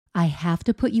I have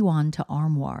to put you on to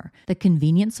Armoire, the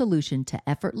convenient solution to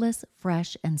effortless,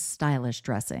 fresh, and stylish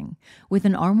dressing. With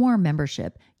an Armoire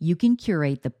membership, you can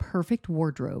curate the perfect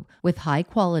wardrobe with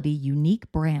high-quality,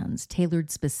 unique brands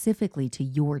tailored specifically to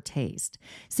your taste.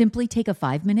 Simply take a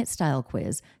 5-minute style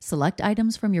quiz, select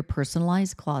items from your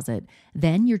personalized closet,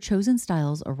 then your chosen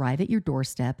styles arrive at your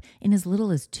doorstep in as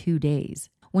little as 2 days.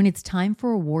 When it's time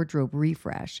for a wardrobe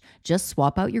refresh, just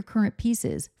swap out your current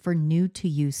pieces for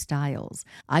new-to-you styles.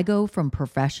 I go from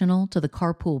professional to the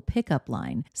carpool pickup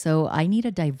line, so I need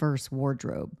a diverse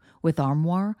wardrobe. With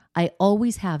Armoire, I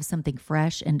always have something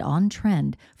fresh and on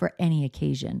trend for any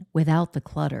occasion, without the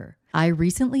clutter. I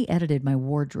recently edited my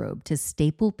wardrobe to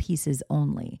staple pieces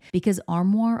only because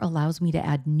Armoire allows me to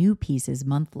add new pieces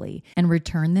monthly and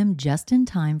return them just in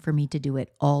time for me to do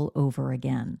it all over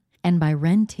again. And by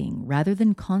renting rather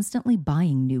than constantly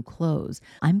buying new clothes,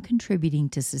 I'm contributing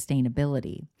to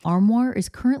sustainability. Armoire is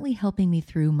currently helping me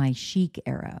through my chic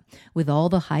era with all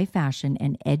the high fashion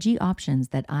and edgy options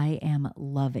that I am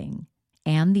loving.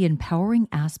 And the empowering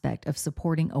aspect of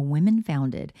supporting a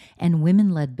women-founded and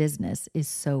women-led business is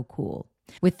so cool.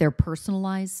 With their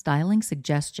personalized styling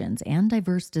suggestions and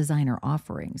diverse designer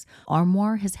offerings,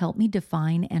 Armoire has helped me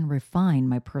define and refine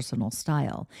my personal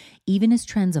style, even as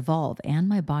trends evolve and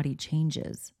my body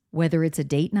changes. Whether it's a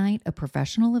date night, a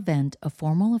professional event, a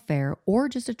formal affair, or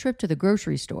just a trip to the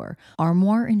grocery store,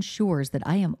 Armoire ensures that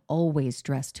I am always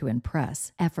dressed to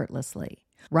impress effortlessly.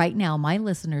 Right now, my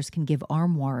listeners can give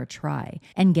Armoire a try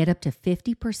and get up to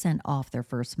 50% off their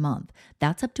first month.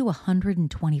 That's up to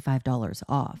 $125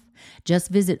 off. Just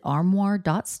visit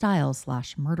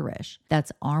armoire.style/murderish.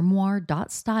 That's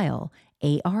armoire.style,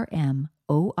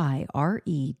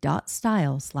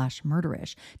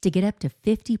 ARMOIRE.style/murderish to get up to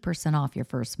 50% off your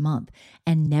first month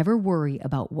and never worry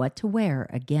about what to wear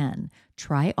again.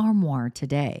 Try Armoire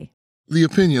today. The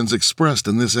opinions expressed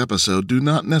in this episode do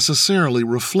not necessarily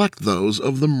reflect those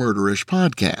of the Murderish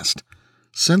podcast.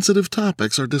 Sensitive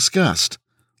topics are discussed.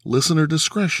 Listener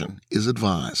discretion is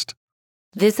advised.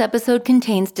 This episode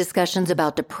contains discussions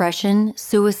about depression,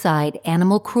 suicide,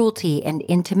 animal cruelty, and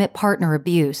intimate partner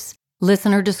abuse.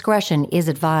 Listener discretion is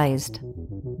advised.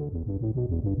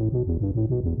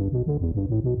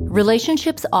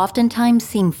 Relationships oftentimes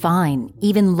seem fine,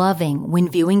 even loving,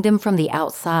 when viewing them from the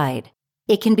outside.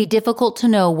 It can be difficult to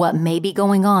know what may be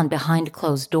going on behind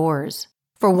closed doors.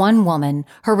 For one woman,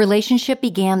 her relationship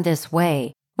began this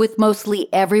way, with mostly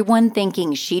everyone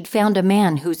thinking she'd found a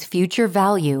man whose future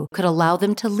value could allow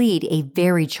them to lead a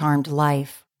very charmed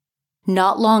life.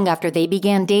 Not long after they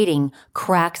began dating,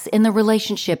 cracks in the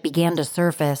relationship began to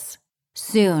surface.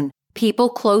 Soon, people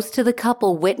close to the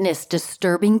couple witnessed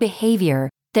disturbing behavior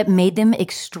that made them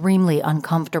extremely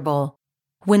uncomfortable.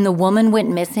 When the woman went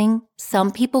missing,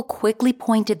 some people quickly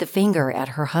pointed the finger at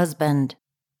her husband.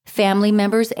 Family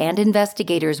members and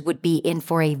investigators would be in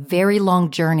for a very long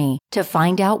journey to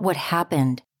find out what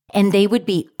happened, and they would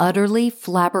be utterly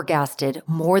flabbergasted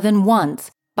more than once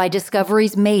by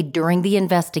discoveries made during the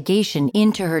investigation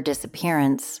into her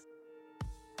disappearance.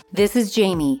 This is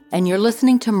Jamie, and you're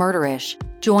listening to Murderish.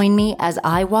 Join me as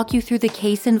I walk you through the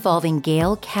case involving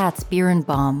Gail Katz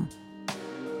Bierenbaum.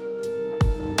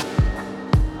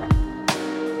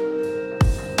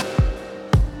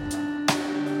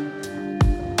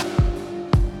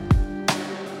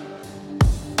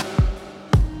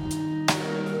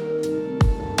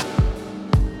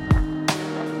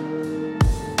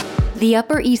 The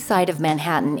Upper East Side of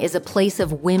Manhattan is a place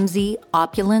of whimsy,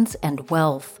 opulence, and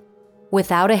wealth.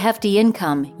 Without a hefty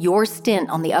income, your stint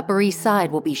on the Upper East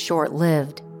Side will be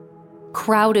short-lived.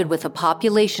 Crowded with a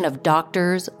population of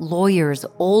doctors, lawyers,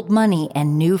 old money,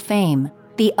 and new fame,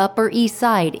 the Upper East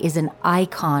Side is an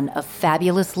icon of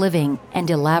fabulous living and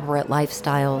elaborate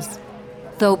lifestyles.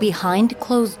 Though behind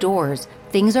closed doors,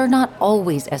 things are not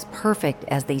always as perfect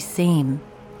as they seem.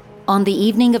 On the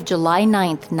evening of July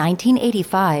 9th,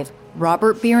 1985,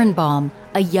 Robert Bierenbaum,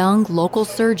 a young local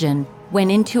surgeon, went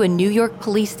into a New York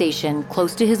police station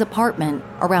close to his apartment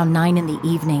around 9 in the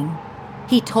evening.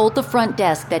 He told the front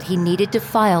desk that he needed to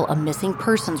file a missing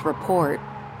persons report.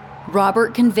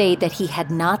 Robert conveyed that he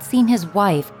had not seen his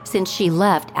wife since she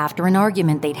left after an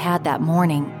argument they'd had that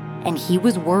morning, and he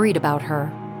was worried about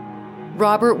her.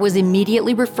 Robert was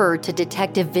immediately referred to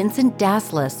Detective Vincent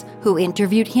Daslis, who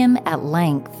interviewed him at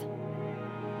length.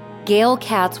 Gail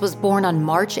Katz was born on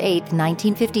March 8,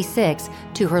 1956,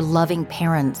 to her loving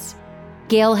parents.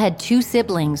 Gail had 2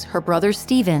 siblings, her brother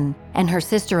Stephen and her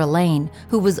sister Elaine,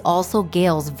 who was also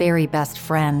Gail's very best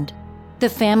friend. The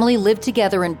family lived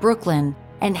together in Brooklyn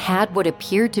and had what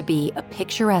appeared to be a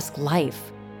picturesque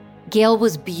life. Gail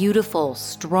was beautiful,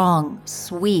 strong,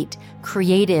 sweet,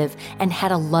 creative, and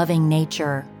had a loving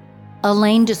nature.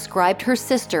 Elaine described her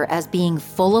sister as being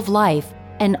full of life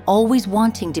and always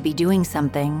wanting to be doing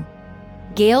something.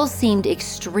 Gail seemed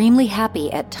extremely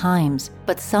happy at times,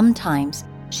 but sometimes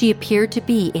she appeared to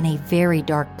be in a very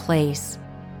dark place.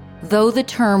 Though the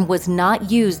term was not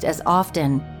used as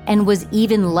often and was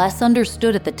even less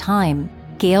understood at the time,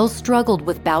 Gail struggled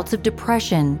with bouts of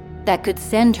depression that could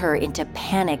send her into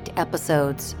panicked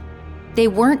episodes. They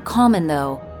weren't common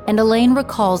though, and Elaine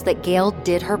recalls that Gail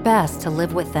did her best to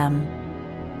live with them.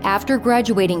 After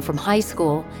graduating from high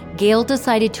school, Gail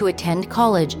decided to attend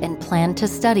college and planned to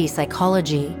study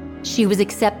psychology. She was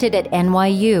accepted at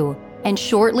NYU, and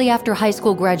shortly after high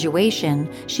school graduation,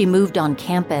 she moved on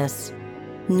campus.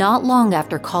 Not long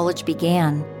after college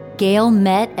began, Gail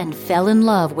met and fell in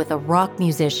love with a rock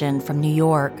musician from New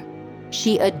York.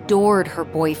 She adored her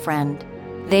boyfriend.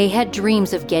 They had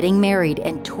dreams of getting married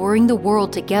and touring the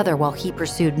world together while he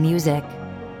pursued music.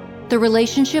 The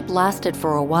relationship lasted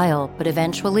for a while, but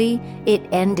eventually it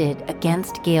ended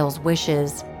against Gail's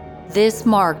wishes. This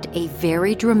marked a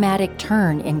very dramatic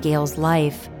turn in Gail's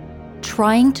life.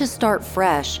 Trying to start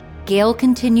fresh, Gail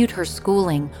continued her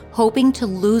schooling, hoping to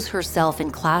lose herself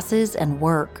in classes and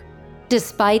work.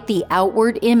 Despite the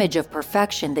outward image of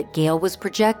perfection that Gail was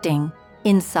projecting,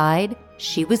 inside,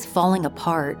 she was falling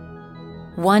apart.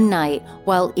 One night,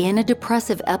 while in a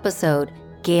depressive episode,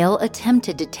 Gail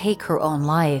attempted to take her own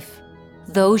life.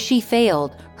 Though she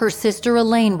failed, her sister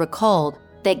Elaine recalled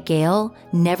that Gail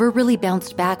never really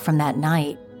bounced back from that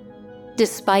night.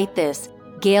 Despite this,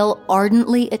 Gail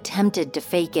ardently attempted to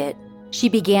fake it. She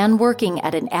began working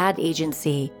at an ad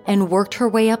agency and worked her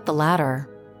way up the ladder.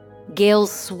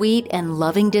 Gail's sweet and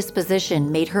loving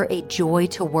disposition made her a joy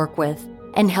to work with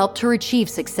and helped her achieve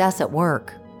success at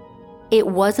work. It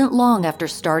wasn't long after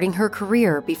starting her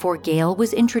career before Gail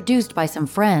was introduced by some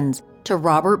friends to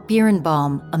Robert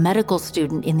Bierenbaum, a medical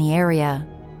student in the area.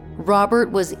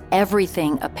 Robert was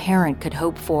everything a parent could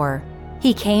hope for.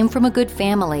 He came from a good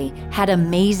family, had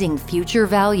amazing future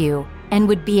value, and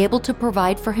would be able to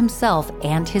provide for himself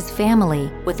and his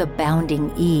family with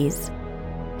abounding ease.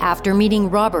 After meeting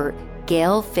Robert,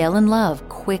 Gail fell in love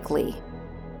quickly.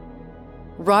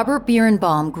 Robert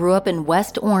Bierenbaum grew up in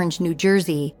West Orange, New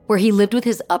Jersey, where he lived with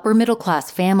his upper-middle-class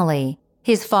family.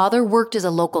 His father worked as a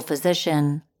local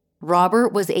physician.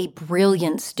 Robert was a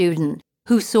brilliant student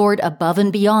who soared above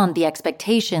and beyond the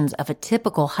expectations of a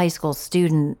typical high school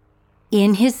student.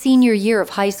 In his senior year of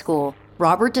high school,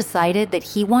 Robert decided that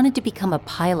he wanted to become a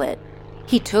pilot.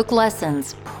 He took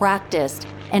lessons, practiced,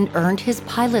 and earned his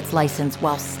pilot's license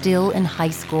while still in high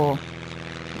school.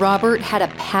 Robert had a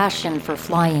passion for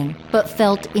flying, but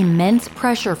felt immense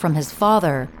pressure from his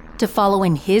father to follow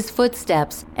in his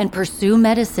footsteps and pursue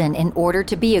medicine in order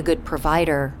to be a good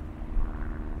provider.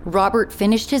 Robert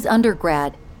finished his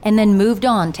undergrad and then moved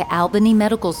on to Albany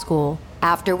Medical School,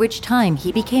 after which time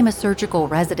he became a surgical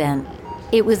resident.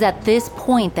 It was at this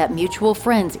point that mutual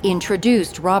friends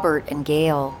introduced Robert and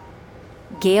Gail.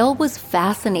 Gail was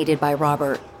fascinated by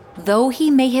Robert. Though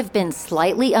he may have been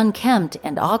slightly unkempt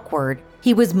and awkward,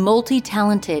 he was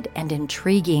multi-talented and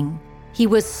intriguing. He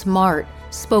was smart,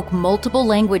 spoke multiple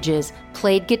languages,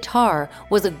 played guitar,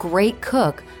 was a great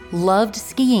cook, loved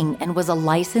skiing, and was a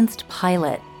licensed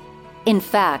pilot. In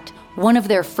fact, one of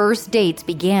their first dates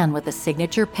began with a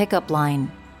signature pickup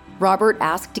line. Robert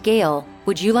asked Gail,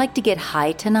 "Would you like to get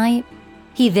high tonight?"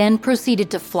 He then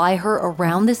proceeded to fly her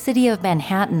around the city of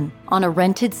Manhattan on a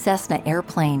rented Cessna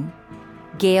airplane.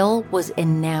 Gail was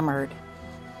enamored.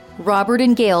 Robert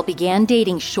and Gail began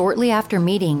dating shortly after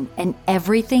meeting, and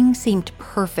everything seemed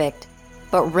perfect.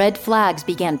 But red flags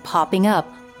began popping up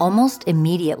almost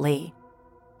immediately.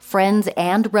 Friends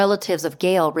and relatives of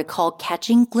Gail recall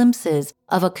catching glimpses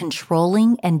of a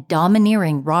controlling and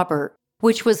domineering Robert,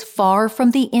 which was far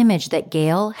from the image that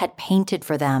Gail had painted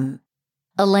for them.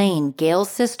 Elaine, Gail's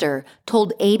sister,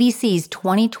 told ABC's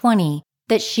 2020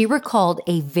 that she recalled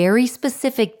a very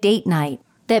specific date night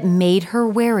that made her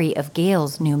wary of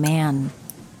Gail's new man.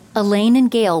 Elaine and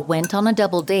Gail went on a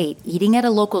double date, eating at a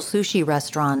local sushi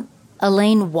restaurant.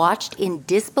 Elaine watched in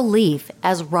disbelief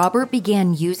as Robert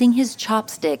began using his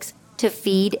chopsticks to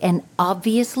feed an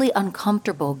obviously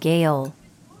uncomfortable Gail.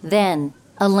 Then,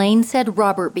 Elaine said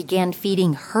Robert began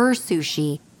feeding her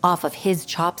sushi off of his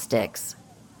chopsticks.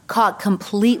 Caught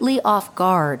completely off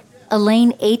guard,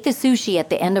 Elaine ate the sushi at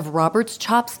the end of Robert's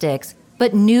chopsticks,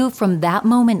 but knew from that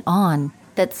moment on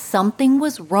that something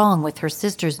was wrong with her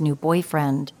sister's new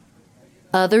boyfriend.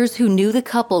 Others who knew the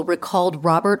couple recalled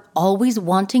Robert always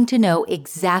wanting to know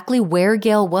exactly where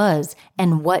Gail was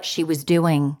and what she was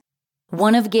doing.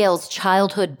 One of Gail's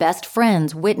childhood best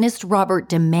friends witnessed Robert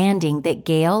demanding that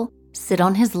Gail sit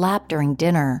on his lap during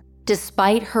dinner,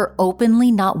 despite her openly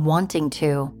not wanting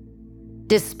to.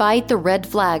 Despite the red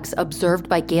flags observed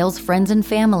by Gail's friends and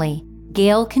family,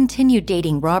 Gail continued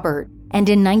dating Robert, and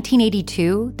in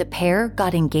 1982, the pair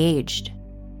got engaged.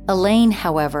 Elaine,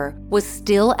 however, was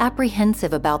still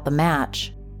apprehensive about the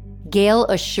match. Gail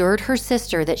assured her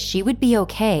sister that she would be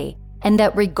okay, and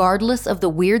that regardless of the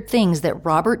weird things that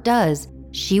Robert does,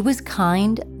 she was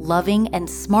kind, loving, and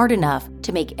smart enough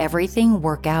to make everything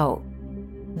work out.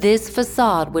 This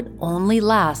facade would only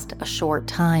last a short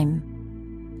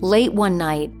time. Late one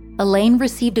night, Elaine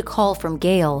received a call from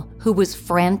Gail, who was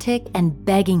frantic and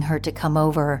begging her to come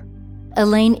over.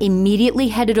 Elaine immediately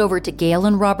headed over to Gail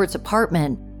and Robert's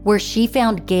apartment, where she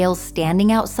found Gail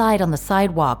standing outside on the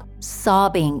sidewalk,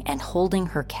 sobbing and holding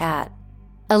her cat.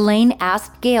 Elaine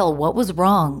asked Gail what was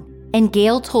wrong, and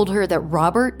Gail told her that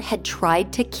Robert had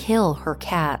tried to kill her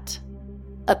cat.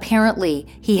 Apparently,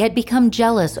 he had become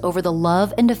jealous over the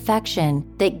love and affection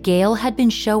that Gail had been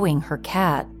showing her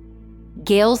cat.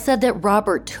 Gail said that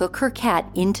Robert took her cat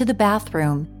into the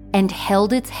bathroom and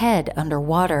held its head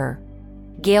underwater.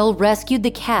 Gail rescued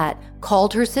the cat,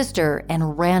 called her sister,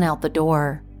 and ran out the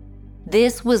door.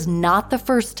 This was not the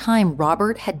first time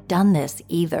Robert had done this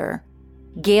either.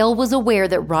 Gail was aware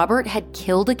that Robert had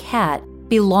killed a cat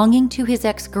belonging to his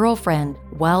ex-girlfriend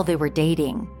while they were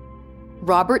dating.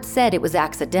 Robert said it was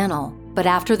accidental, but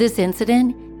after this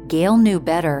incident, Gail knew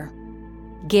better.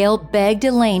 Gail begged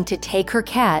Elaine to take her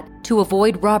cat to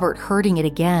avoid Robert hurting it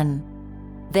again.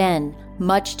 Then,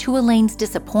 much to Elaine's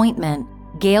disappointment,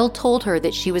 Gail told her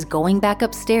that she was going back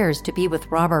upstairs to be with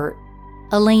Robert.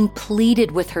 Elaine pleaded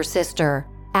with her sister,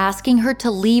 asking her to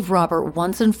leave Robert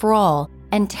once and for all,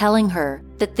 and telling her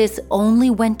that this only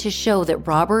went to show that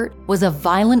Robert was a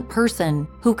violent person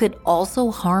who could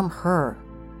also harm her.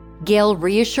 Gail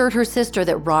reassured her sister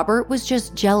that Robert was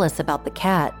just jealous about the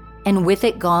cat, and with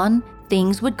it gone,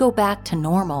 things would go back to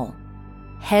normal.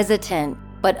 Hesitant,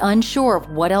 but unsure of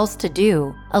what else to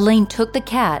do, Elaine took the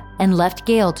cat and left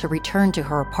Gail to return to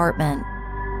her apartment.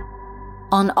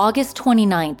 On August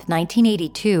 29,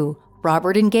 1982,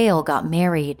 Robert and Gail got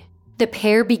married. The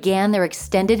pair began their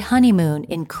extended honeymoon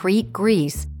in Crete,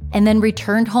 Greece, and then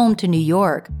returned home to New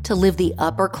York to live the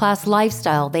upper-class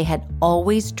lifestyle they had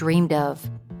always dreamed of.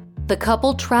 The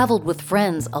couple traveled with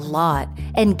friends a lot,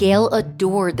 and Gail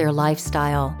adored their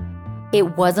lifestyle.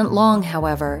 It wasn't long,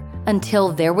 however,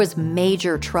 until there was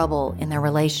major trouble in their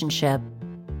relationship.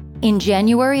 In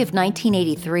January of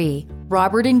 1983,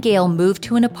 Robert and Gail moved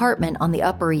to an apartment on the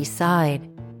Upper East Side.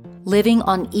 Living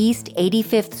on East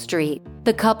 85th Street,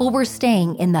 the couple were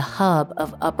staying in the hub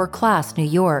of upper-class New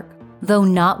York, though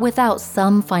not without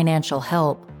some financial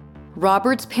help.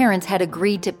 Robert's parents had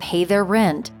agreed to pay their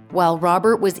rent while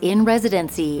Robert was in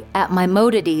residency at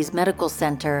Maimonides Medical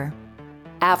Center.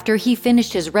 After he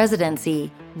finished his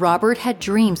residency, Robert had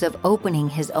dreams of opening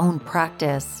his own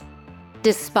practice.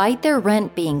 Despite their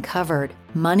rent being covered,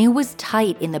 money was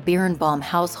tight in the Bierenbaum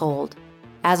household.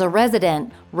 As a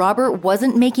resident, Robert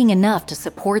wasn't making enough to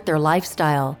support their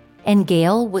lifestyle, and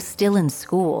Gail was still in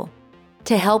school.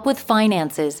 To help with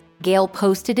finances, Gail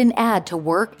posted an ad to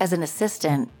work as an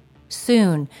assistant.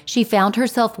 Soon, she found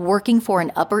herself working for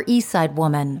an Upper East Side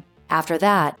woman. After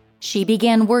that, she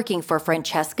began working for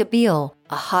Francesca Beal,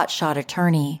 a hotshot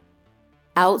attorney.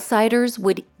 Outsiders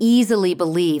would easily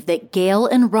believe that Gail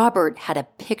and Robert had a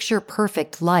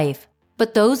picture-perfect life,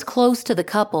 but those close to the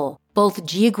couple, both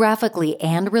geographically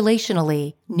and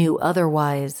relationally, knew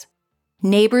otherwise.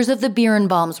 Neighbors of the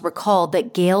Bierenbaums recalled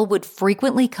that Gail would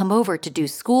frequently come over to do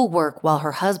schoolwork while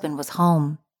her husband was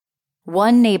home.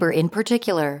 One neighbor in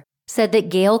particular said that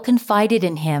Gail confided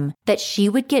in him that she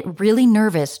would get really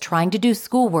nervous trying to do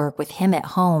schoolwork with him at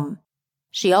home.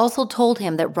 She also told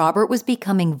him that Robert was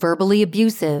becoming verbally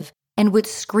abusive and would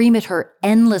scream at her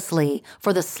endlessly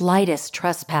for the slightest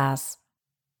trespass.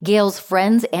 Gail's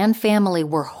friends and family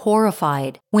were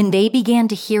horrified when they began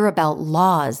to hear about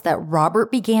laws that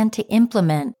Robert began to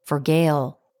implement for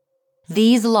Gail.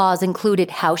 These laws included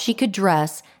how she could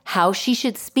dress, how she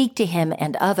should speak to him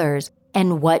and others,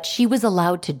 and what she was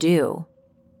allowed to do.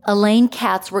 Elaine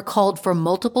Katz recalled from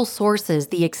multiple sources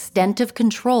the extent of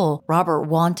control Robert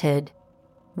wanted.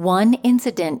 One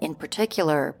incident in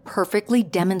particular perfectly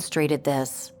demonstrated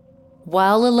this.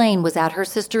 While Elaine was at her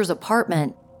sister's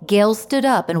apartment, Gail stood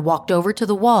up and walked over to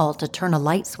the wall to turn a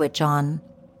light switch on.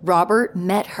 Robert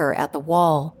met her at the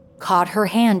wall, caught her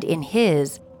hand in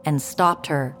his, and stopped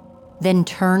her, then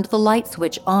turned the light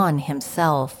switch on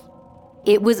himself.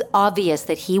 It was obvious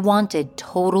that he wanted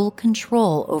total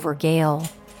control over Gail.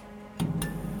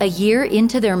 A year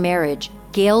into their marriage,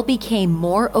 Gail became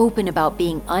more open about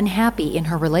being unhappy in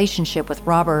her relationship with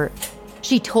Robert.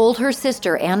 She told her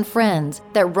sister and friends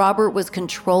that Robert was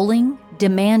controlling,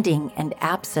 demanding, and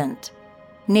absent.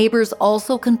 Neighbors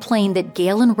also complained that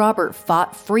Gail and Robert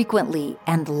fought frequently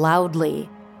and loudly.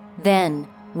 Then,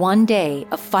 one day,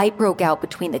 a fight broke out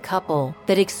between the couple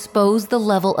that exposed the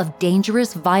level of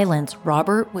dangerous violence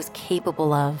Robert was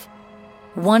capable of.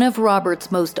 One of Robert's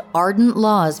most ardent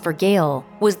laws for Gail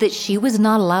was that she was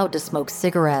not allowed to smoke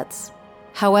cigarettes.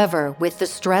 However, with the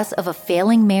stress of a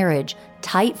failing marriage,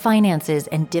 tight finances,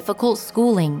 and difficult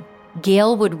schooling,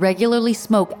 Gail would regularly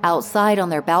smoke outside on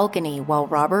their balcony while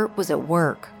Robert was at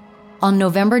work. On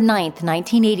November 9,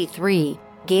 1983,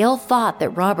 Gail thought that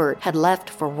Robert had left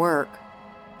for work.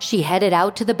 She headed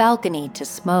out to the balcony to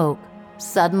smoke.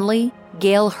 Suddenly,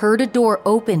 Gail heard a door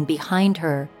open behind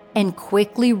her and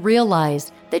quickly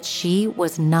realized that she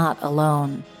was not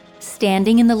alone.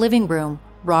 Standing in the living room,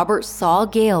 Robert saw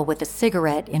Gail with a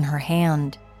cigarette in her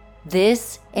hand.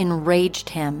 This enraged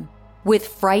him. With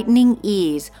frightening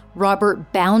ease,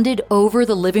 Robert bounded over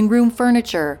the living room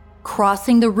furniture,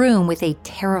 crossing the room with a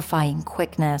terrifying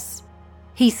quickness.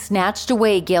 He snatched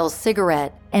away Gail's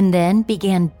cigarette and then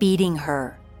began beating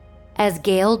her. As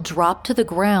Gail dropped to the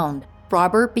ground,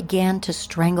 Robert began to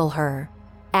strangle her.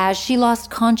 As she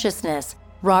lost consciousness,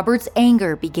 Robert's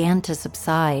anger began to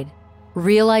subside.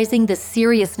 Realizing the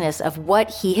seriousness of what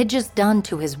he had just done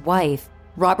to his wife,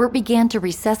 Robert began to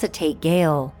resuscitate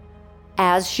Gail.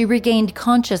 As she regained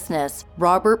consciousness,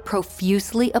 Robert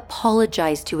profusely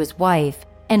apologized to his wife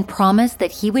and promised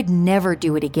that he would never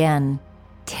do it again.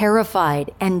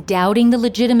 Terrified and doubting the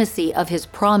legitimacy of his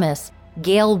promise,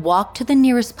 Gail walked to the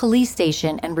nearest police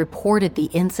station and reported the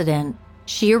incident.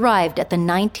 She arrived at the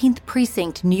 19th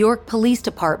Precinct New York Police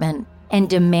Department and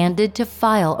demanded to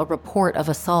file a report of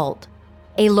assault.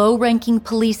 A low-ranking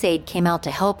police aide came out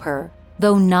to help her,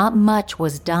 though not much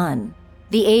was done.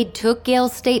 The aide took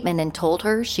Gail's statement and told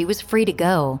her she was free to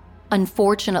go.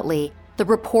 Unfortunately, the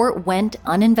report went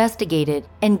uninvestigated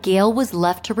and Gail was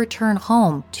left to return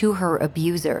home to her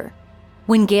abuser.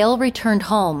 When Gail returned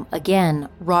home, again,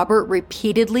 Robert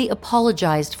repeatedly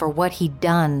apologized for what he'd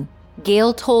done.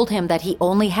 Gail told him that he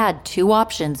only had two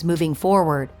options moving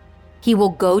forward. He will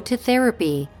go to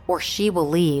therapy or she will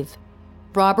leave.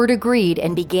 Robert agreed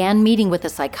and began meeting with a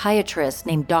psychiatrist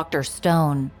named Dr.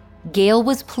 Stone. Gail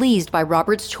was pleased by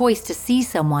Robert's choice to see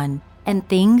someone, and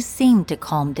things seemed to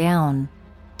calm down.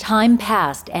 Time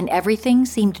passed and everything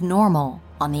seemed normal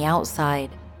on the outside.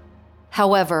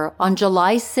 However, on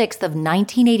July 6th of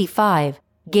 1985,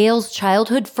 Gail's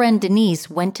childhood friend Denise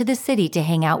went to the city to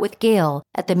hang out with Gail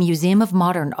at the Museum of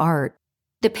Modern Art.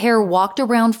 The pair walked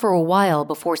around for a while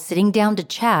before sitting down to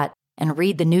chat and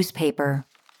read the newspaper.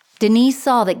 Denise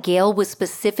saw that Gail was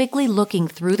specifically looking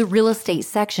through the real estate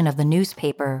section of the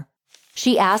newspaper.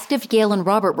 She asked if Gail and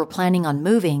Robert were planning on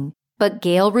moving, but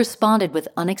Gail responded with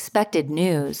unexpected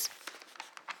news.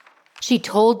 She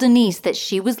told Denise that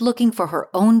she was looking for her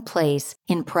own place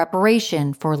in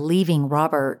preparation for leaving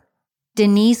Robert.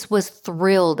 Denise was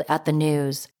thrilled at the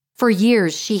news. For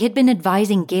years, she had been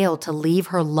advising Gail to leave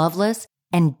her loveless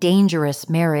and dangerous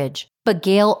marriage, but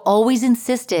Gail always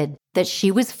insisted that she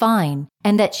was fine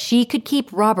and that she could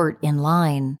keep Robert in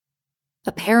line.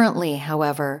 Apparently,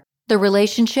 however, the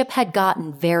relationship had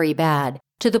gotten very bad,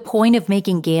 to the point of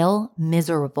making Gail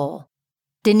miserable.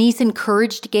 Denise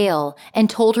encouraged Gail and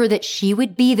told her that she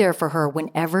would be there for her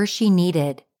whenever she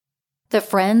needed. The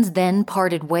friends then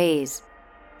parted ways.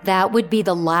 That would be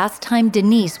the last time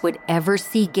Denise would ever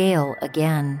see Gail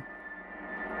again.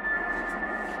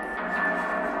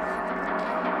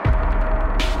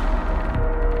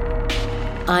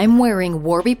 I'm wearing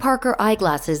Warby Parker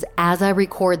eyeglasses as I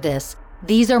record this.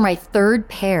 These are my third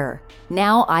pair.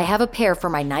 Now I have a pair for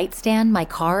my nightstand, my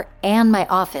car, and my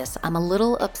office. I'm a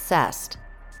little obsessed.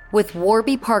 With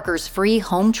Warby Parker's free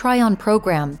home try-on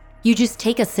program, you just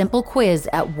take a simple quiz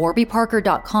at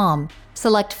warbyparker.com,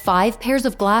 select 5 pairs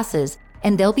of glasses,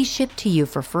 and they'll be shipped to you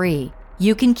for free.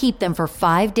 You can keep them for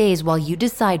 5 days while you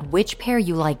decide which pair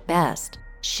you like best.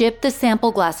 Ship the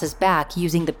sample glasses back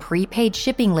using the prepaid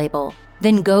shipping label,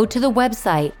 then go to the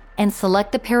website and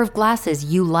select the pair of glasses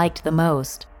you liked the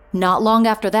most. Not long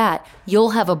after that,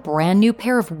 you'll have a brand new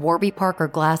pair of Warby Parker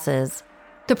glasses.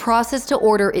 The process to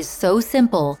order is so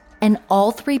simple, and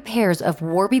all 3 pairs of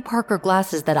Warby Parker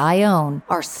glasses that I own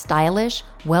are stylish,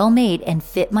 well-made, and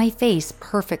fit my face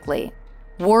perfectly.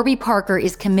 Warby Parker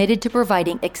is committed to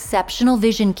providing exceptional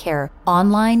vision care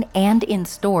online and in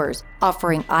stores,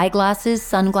 offering eyeglasses,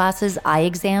 sunglasses, eye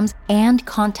exams, and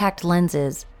contact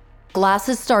lenses.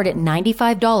 Glasses start at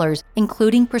 $95,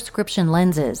 including prescription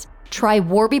lenses. Try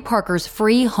Warby Parker's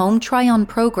free home try-on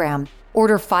program.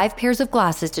 Order 5 pairs of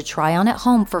glasses to try on at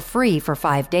home for free for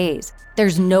 5 days.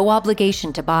 There's no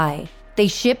obligation to buy. They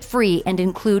ship free and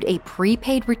include a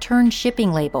prepaid return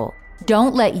shipping label.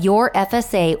 Don't let your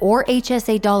FSA or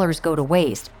HSA dollars go to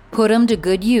waste. Put them to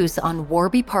good use on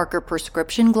Warby Parker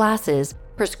prescription glasses,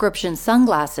 prescription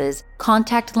sunglasses,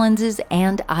 contact lenses,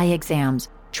 and eye exams.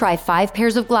 Try 5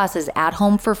 pairs of glasses at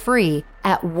home for free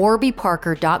at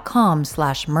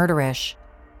warbyparker.com/murderish.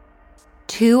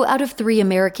 2 out of 3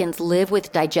 Americans live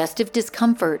with digestive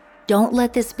discomfort. Don't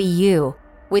let this be you.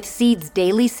 With Seed's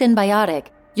Daily Synbiotic,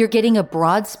 you're getting a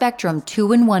broad-spectrum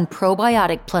 2-in-1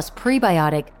 probiotic plus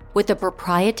prebiotic with a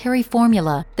proprietary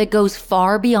formula that goes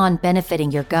far beyond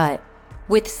benefiting your gut.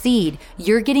 With Seed,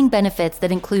 you're getting benefits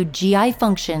that include GI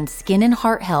function, skin and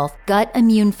heart health, gut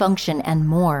immune function, and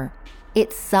more.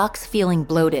 It sucks feeling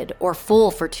bloated or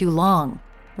full for too long.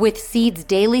 With Seed's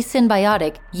Daily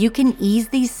Synbiotic, you can ease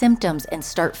these symptoms and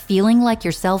start feeling like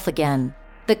yourself again.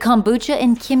 The kombucha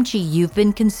and kimchi you've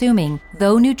been consuming,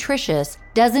 though nutritious,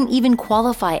 doesn't even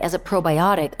qualify as a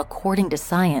probiotic according to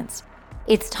science.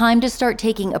 It's time to start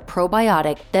taking a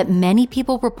probiotic that many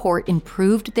people report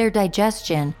improved their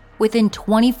digestion within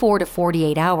 24 to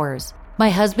 48 hours. My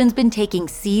husband's been taking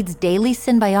Seed's Daily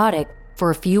Synbiotic for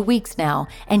a few weeks now,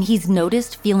 and he's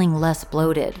noticed feeling less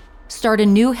bloated. Start a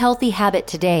new healthy habit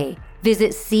today.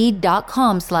 Visit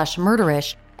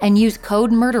seed.com/murderish and use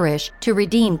code murderish to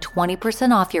redeem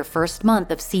 20% off your first month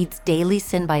of Seed's Daily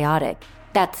Synbiotic.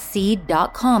 That's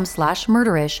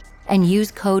seed.com/murderish and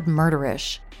use code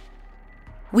murderish.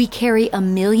 We carry a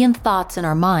million thoughts in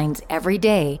our minds every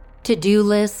day. To-do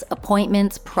lists,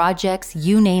 appointments, projects,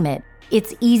 you name it.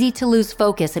 It's easy to lose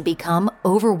focus and become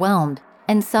overwhelmed.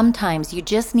 And sometimes you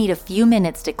just need a few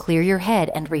minutes to clear your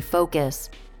head and refocus.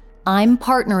 I'm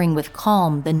partnering with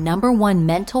Calm, the #1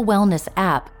 mental wellness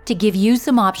app, to give you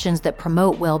some options that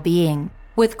promote well-being.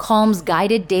 With Calm's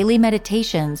guided daily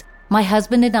meditations, my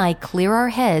husband and I clear our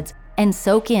heads and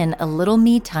soak in a little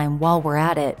me time while we're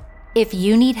at it. If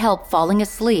you need help falling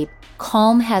asleep,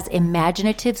 Calm has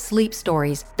imaginative sleep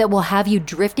stories that will have you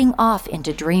drifting off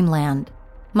into dreamland.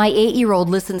 My 8-year-old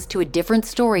listens to a different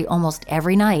story almost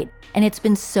every night, and it's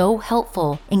been so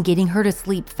helpful in getting her to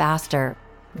sleep faster.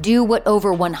 Do what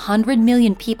over 100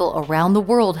 million people around the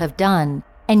world have done,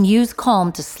 and use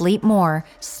Calm to sleep more,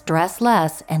 stress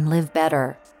less, and live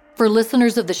better. For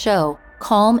listeners of the show,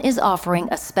 Calm is offering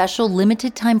a special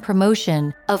limited-time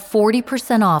promotion of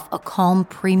 40% off a Calm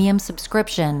premium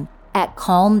subscription at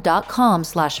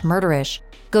calm.com/murderish.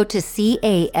 Go to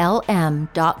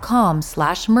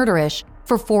calm.com/murderish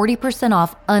for 40%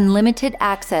 off unlimited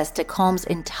access to Calm's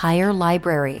entire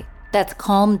library. That's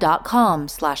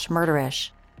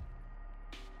calm.com/murderish.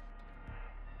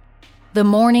 The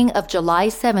morning of July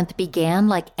 7th began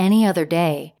like any other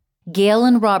day. Gail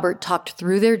and Robert talked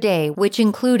through their day, which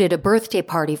included a birthday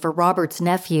party for Robert's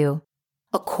nephew.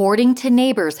 According to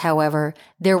neighbors, however,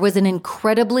 there was an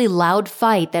incredibly loud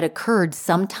fight that occurred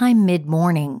sometime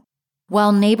mid-morning.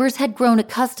 While neighbors had grown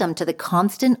accustomed to the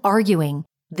constant arguing,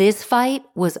 this fight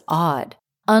was odd.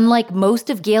 Unlike most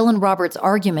of Gail and Robert's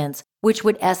arguments, which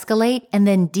would escalate and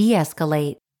then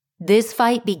de-escalate, this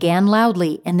fight began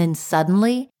loudly and then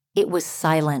suddenly it was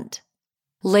silent.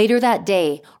 Later that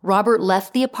day, Robert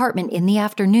left the apartment in the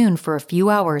afternoon for a few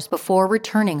hours before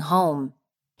returning home.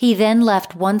 He then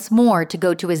left once more to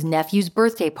go to his nephew's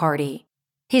birthday party.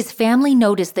 His family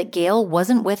noticed that Gail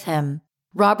wasn't with him.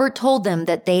 Robert told them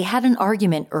that they had an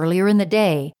argument earlier in the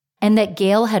day and that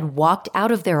Gail had walked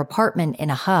out of their apartment in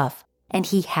a huff, and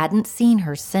he hadn't seen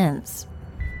her since.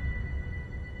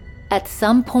 At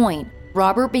some point,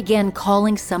 Robert began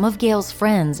calling some of Gail's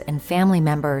friends and family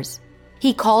members.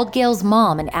 He called Gail's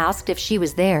mom and asked if she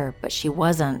was there, but she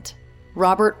wasn't.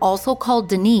 Robert also called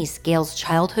Denise, Gail's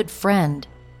childhood friend.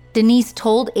 Denise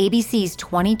told ABC's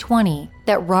 2020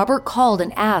 that Robert called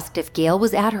and asked if Gail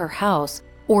was at her house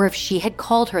or if she had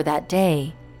called her that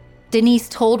day. Denise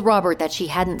told Robert that she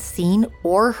hadn't seen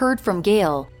or heard from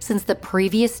Gail since the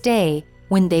previous day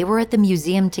when they were at the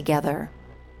museum together.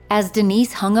 As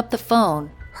Denise hung up the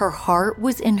phone, her heart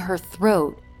was in her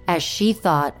throat as she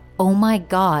thought, "Oh my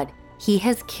God, he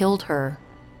has killed her."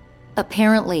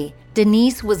 Apparently,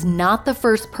 Denise was not the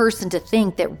first person to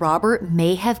think that Robert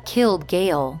may have killed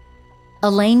Gail.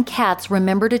 Elaine Katz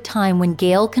remembered a time when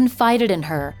Gail confided in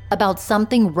her about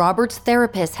something Robert's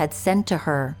therapist had sent to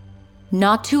her.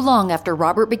 Not too long after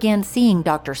Robert began seeing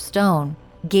Dr. Stone,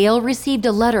 Gail received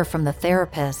a letter from the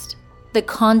therapist. The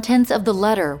contents of the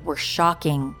letter were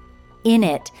shocking. In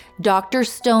it, Dr.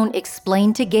 Stone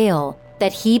explained to Gail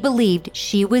that he believed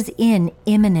she was in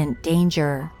imminent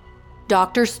danger.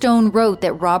 Dr. Stone wrote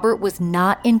that Robert was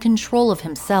not in control of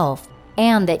himself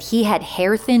and that he had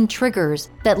hair-thin triggers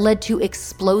that led to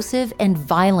explosive and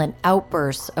violent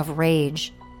outbursts of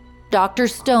rage. Dr.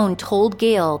 Stone told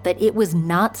Gail that it was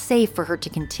not safe for her to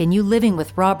continue living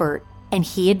with Robert, and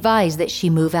he advised that she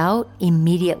move out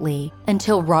immediately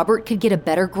until Robert could get a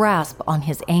better grasp on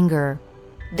his anger.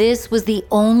 This was the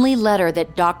only letter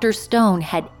that Dr. Stone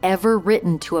had ever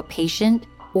written to a patient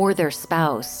or their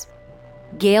spouse.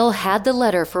 Gail had the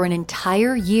letter for an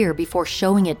entire year before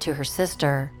showing it to her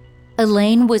sister.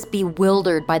 Elaine was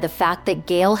bewildered by the fact that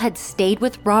Gail had stayed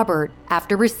with Robert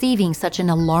after receiving such an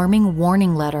alarming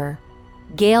warning letter.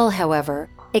 Gail, however,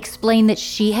 explained that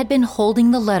she had been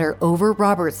holding the letter over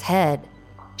Robert's head.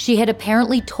 She had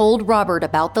apparently told Robert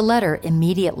about the letter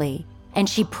immediately, and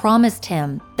she promised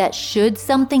him that should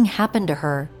something happen to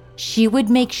her, she would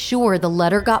make sure the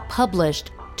letter got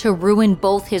published to ruin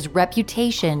both his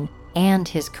reputation and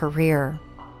his career.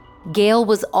 Gail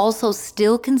was also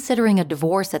still considering a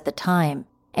divorce at the time,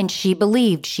 and she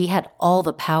believed she had all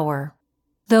the power.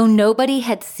 Though nobody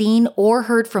had seen or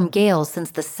heard from Gail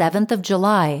since the 7th of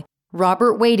July,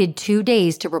 Robert waited 2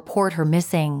 days to report her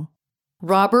missing.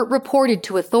 Robert reported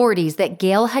to authorities that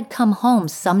Gail had come home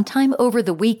sometime over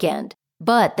the weekend,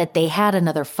 but that they had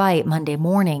another fight Monday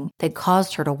morning that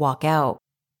caused her to walk out.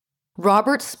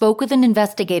 Robert spoke with an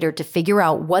investigator to figure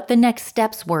out what the next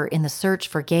steps were in the search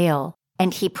for Gail,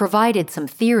 and he provided some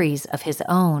theories of his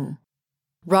own.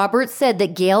 Robert said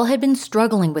that Gail had been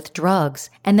struggling with drugs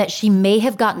and that she may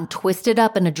have gotten twisted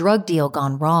up in a drug deal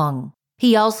gone wrong.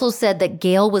 He also said that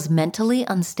Gail was mentally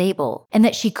unstable and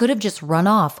that she could have just run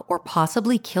off or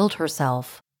possibly killed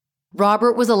herself.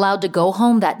 Robert was allowed to go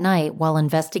home that night while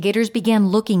investigators began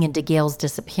looking into Gail's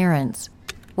disappearance.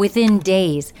 Within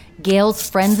days, Gail's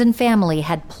friends and family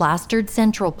had plastered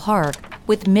Central Park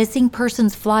with missing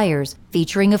persons flyers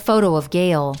featuring a photo of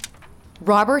Gail.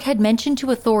 Robert had mentioned to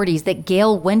authorities that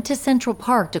Gail went to Central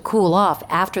Park to cool off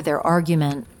after their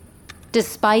argument.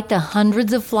 Despite the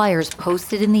hundreds of flyers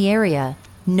posted in the area,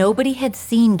 nobody had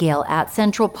seen Gail at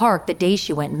Central Park the day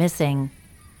she went missing.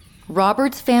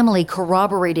 Robert's family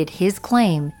corroborated his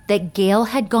claim that Gail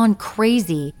had gone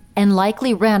crazy and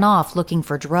likely ran off looking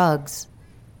for drugs.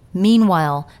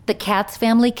 Meanwhile, the Katz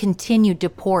family continued to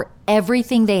pour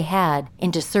everything they had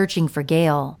into searching for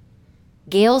Gail.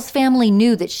 Gail's family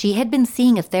knew that she had been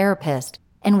seeing a therapist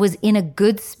and was in a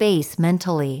good space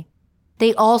mentally.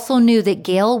 They also knew that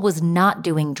Gail was not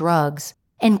doing drugs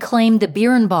and claimed the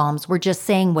Bierenbaums were just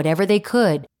saying whatever they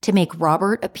could to make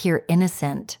Robert appear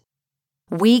innocent.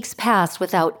 Weeks passed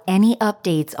without any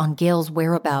updates on Gail's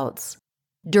whereabouts.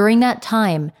 During that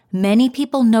time, many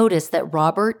people noticed that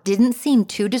Robert didn't seem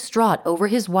too distraught over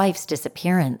his wife's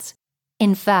disappearance.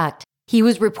 In fact, he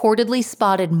was reportedly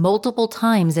spotted multiple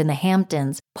times in the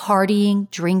Hamptons, partying,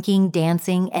 drinking,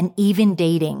 dancing, and even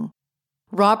dating.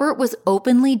 Robert was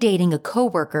openly dating a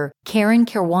coworker, Karen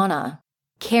Caruana.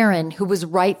 Karen, who was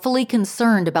rightfully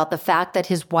concerned about the fact that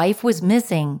his wife was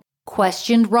missing,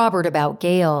 questioned Robert about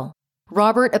Gail.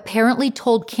 Robert apparently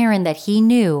told Karen that he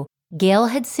knew Gail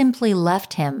had simply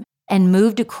left him and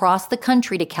moved across the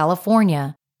country to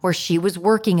California, where she was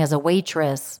working as a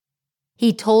waitress.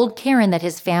 He told Karen that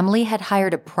his family had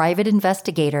hired a private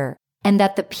investigator and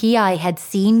that the PI had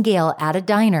seen Gail at a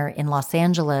diner in Los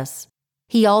Angeles.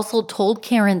 He also told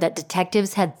Karen that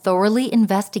detectives had thoroughly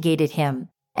investigated him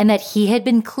and that he had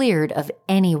been cleared of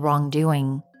any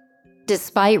wrongdoing.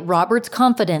 Despite Robert's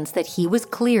confidence that he was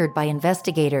cleared by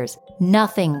investigators,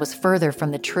 nothing was further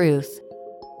from the truth.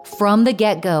 From the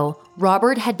get-go,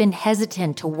 Robert had been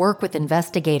hesitant to work with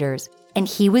investigators, and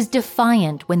he was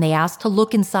defiant when they asked to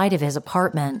look inside of his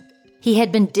apartment. He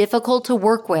had been difficult to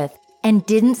work with and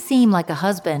didn't seem like a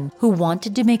husband who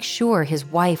wanted to make sure his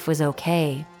wife was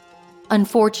okay.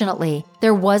 Unfortunately,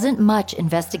 there wasn't much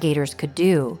investigators could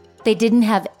do. They didn't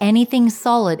have anything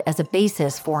solid as a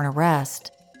basis for an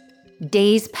arrest.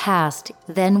 Days passed,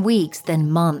 then weeks, then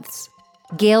months.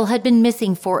 Gail had been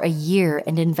missing for a year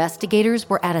and investigators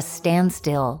were at a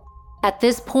standstill. At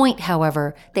this point,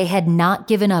 however, they had not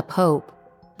given up hope.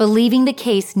 Believing the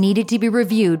case needed to be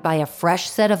reviewed by a fresh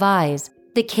set of eyes,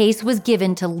 the case was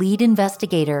given to lead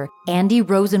investigator Andy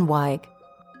Rosenzweig.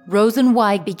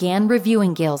 Rosenzweig began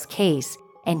reviewing Gail's case,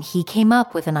 and he came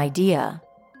up with an idea.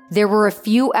 There were a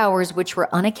few hours which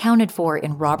were unaccounted for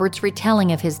in Robert's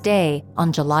retelling of his day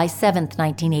on July 7,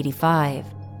 1985.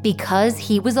 Because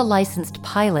he was a licensed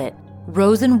pilot,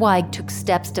 Rosenzweig took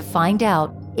steps to find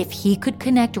out if he could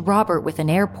connect Robert with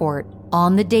an airport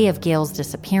on the day of Gail's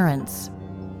disappearance.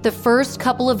 The first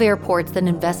couple of airports that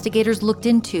investigators looked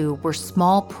into were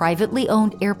small privately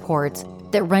owned airports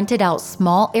that rented out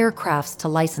small aircrafts to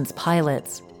licensed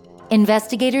pilots.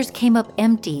 Investigators came up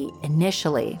empty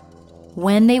initially.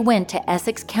 When they went to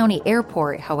Essex County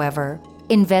Airport, however,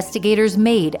 investigators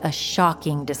made a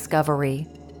shocking discovery.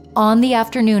 On the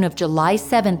afternoon of July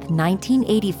 7,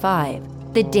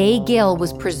 1985, the day Gail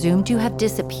was presumed to have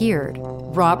disappeared,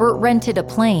 Robert rented a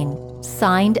plane,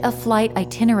 signed a flight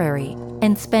itinerary,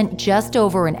 and spent just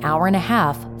over an hour and a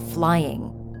half flying.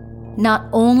 Not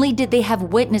only did they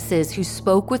have witnesses who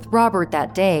spoke with Robert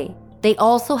that day, they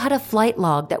also had a flight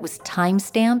log that was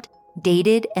time-stamped,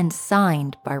 dated, and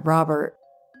signed by Robert.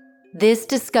 This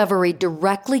discovery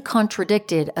directly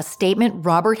contradicted a statement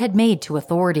Robert had made to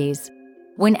authorities.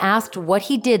 When asked what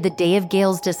he did the day of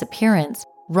Gail's disappearance,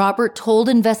 Robert told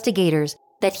investigators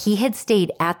that he had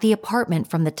stayed at the apartment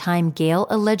from the time Gail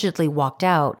allegedly walked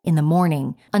out in the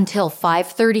morning until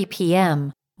 5:30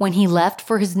 p.m. when he left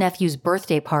for his nephew's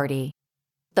birthday party.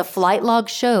 The flight log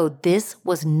showed this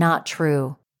was not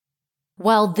true.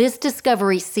 While this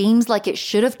discovery seems like it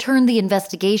should have turned the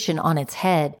investigation on its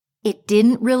head, it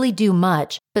didn't really do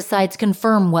much besides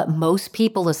confirm what most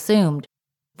people assumed.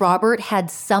 Robert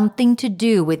had something to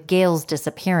do with Gail's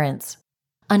disappearance.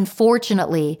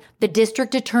 Unfortunately, the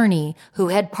district attorney, who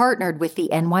had partnered with the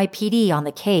NYPD on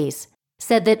the case,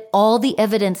 said that all the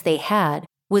evidence they had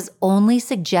was only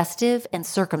suggestive and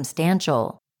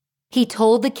circumstantial. He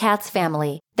told the Katz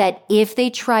family that if they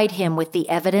tried him with the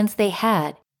evidence they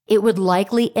had, it would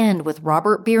likely end with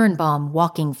Robert Bierenbaum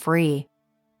walking free.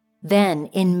 Then,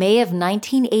 in May of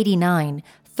 1989,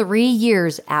 3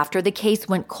 years after the case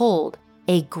went cold,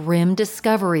 a grim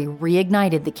discovery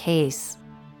reignited the case.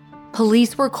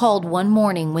 Police were called one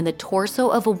morning when the torso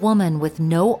of a woman with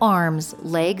no arms,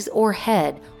 legs, or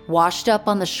head washed up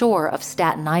on the shore of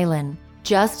Staten Island,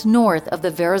 just north of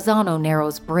the Verrazano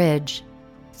Narrows Bridge.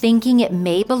 Thinking it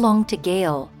may belong to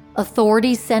Gail,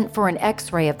 authorities sent for an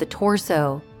X-ray of the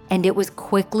torso, and it was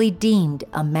quickly deemed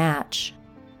a match.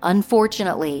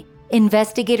 Unfortunately,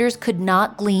 investigators could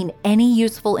not glean any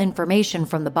useful information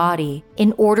from the body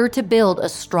in order to build a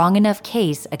strong enough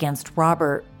case against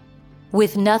Robert.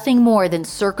 With nothing more than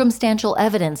circumstantial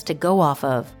evidence to go off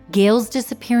of, Gail's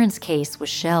disappearance case was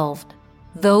shelved.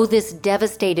 Though this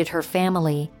devastated her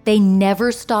family, they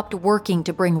never stopped working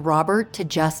to bring Robert to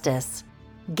justice.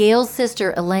 Gail's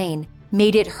sister, Elaine,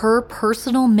 made it her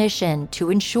personal mission to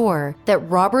ensure that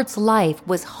Robert's life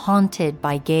was haunted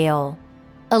by Gail.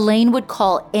 Elaine would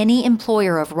call any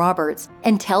employer of Robert's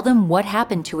and tell them what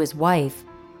happened to his wife.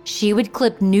 She would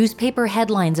clip newspaper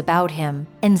headlines about him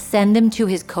and send them to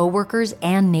his coworkers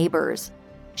and neighbors.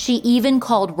 She even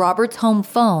called Robert's home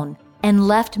phone and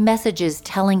left messages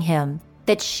telling him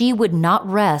that she would not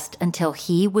rest until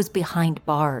he was behind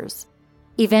bars.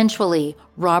 Eventually,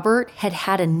 Robert had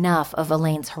had enough of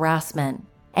Elaine's harassment,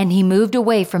 and he moved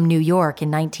away from New York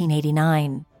in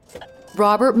 1989.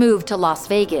 Robert moved to Las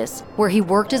Vegas, where he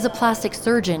worked as a plastic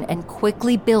surgeon and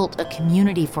quickly built a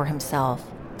community for himself.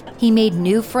 He made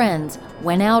new friends,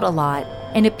 went out a lot,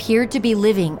 and appeared to be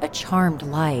living a charmed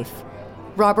life.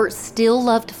 Robert still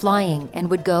loved flying and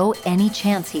would go any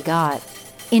chance he got.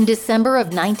 In December of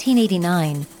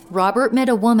 1989, Robert met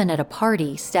a woman at a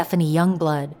party, Stephanie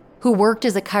Youngblood, who worked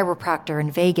as a chiropractor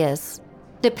in Vegas.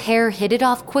 The pair hit it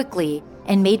off quickly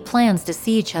and made plans to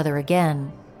see each other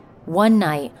again. One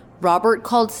night, Robert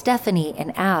called Stephanie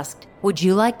and asked, "Would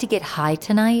you like to get high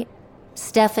tonight?"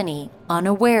 Stephanie,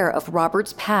 unaware of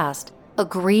Robert's past,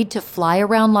 agreed to fly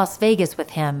around Las Vegas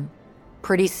with him.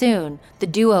 Pretty soon, the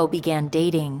duo began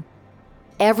dating.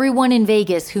 Everyone in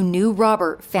Vegas who knew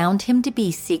Robert found him to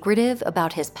be secretive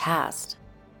about his past.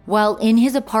 While in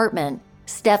his apartment,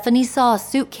 Stephanie saw a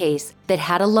suitcase that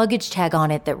had a luggage tag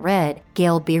on it that read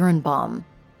Gail Bierenbaum.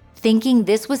 Thinking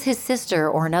this was his sister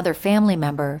or another family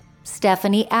member,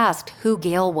 Stephanie asked who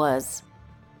Gail was.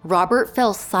 Robert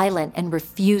fell silent and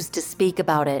refused to speak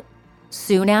about it.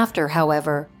 Soon after,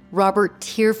 however, Robert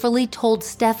tearfully told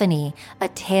Stephanie a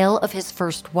tale of his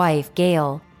first wife,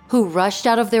 Gail, who rushed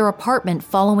out of their apartment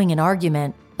following an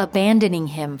argument, abandoning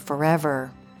him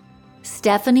forever.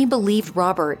 Stephanie believed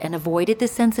Robert and avoided the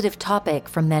sensitive topic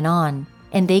from then on,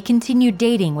 and they continued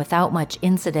dating without much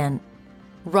incident.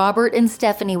 Robert and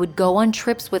Stephanie would go on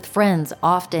trips with friends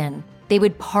often. They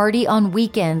would party on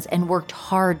weekends and worked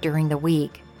hard during the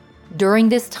week. During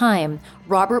this time,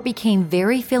 Robert became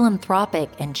very philanthropic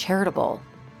and charitable.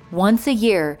 Once a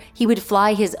year, he would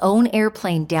fly his own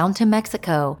airplane down to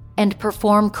Mexico and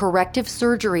perform corrective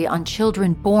surgery on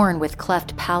children born with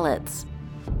cleft palates.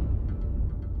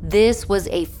 This was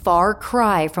a far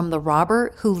cry from the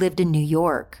Robert who lived in New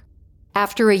York.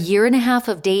 After a year and a half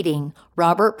of dating,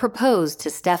 Robert proposed to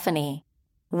Stephanie.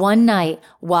 One night,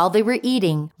 while they were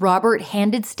eating, Robert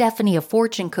handed Stephanie a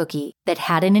fortune cookie that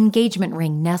had an engagement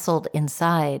ring nestled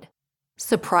inside.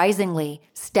 Surprisingly,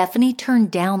 Stephanie turned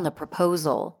down the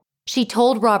proposal. She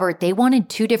told Robert they wanted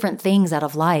two different things out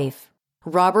of life.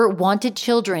 Robert wanted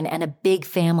children and a big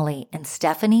family, and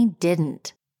Stephanie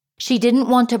didn't. She didn't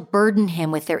want to burden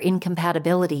him with their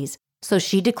incompatibilities, so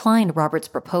she declined Robert's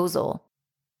proposal.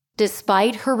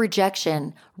 Despite her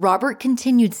rejection, Robert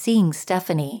continued seeing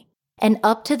Stephanie. And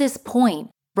up to this point,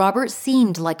 Robert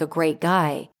seemed like a great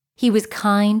guy. He was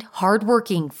kind,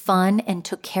 hardworking, fun, and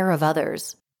took care of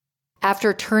others.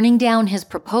 After turning down his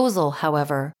proposal,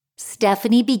 however,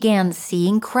 Stephanie began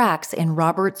seeing cracks in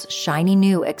Robert's shiny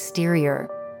new exterior.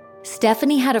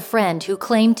 Stephanie had a friend who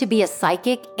claimed to be a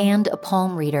psychic and a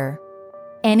palm reader.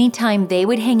 Anytime they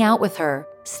would hang out with her,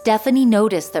 Stephanie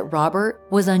noticed that Robert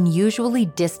was unusually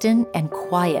distant and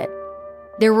quiet.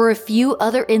 There were a few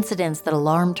other incidents that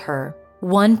alarmed her.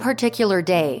 One particular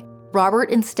day, Robert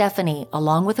and Stephanie,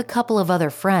 along with a couple of other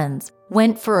friends,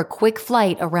 went for a quick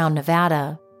flight around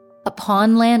Nevada.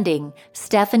 Upon landing,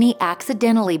 Stephanie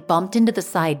accidentally bumped into the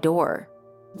side door.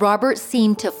 Robert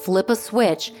seemed to flip a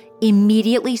switch,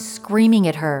 immediately screaming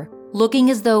at her,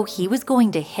 looking as though he was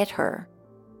going to hit her.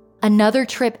 Another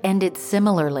trip ended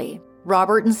similarly.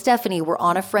 Robert and Stephanie were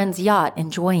on a friend's yacht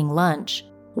enjoying lunch.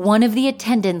 One of the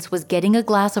attendants was getting a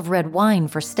glass of red wine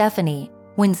for Stephanie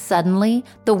when suddenly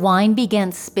the wine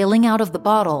began spilling out of the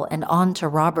bottle and onto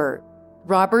Robert.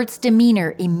 Robert's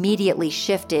demeanor immediately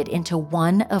shifted into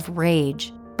one of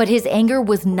rage, but his anger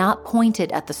was not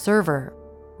pointed at the server.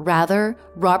 Rather,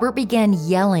 Robert began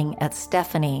yelling at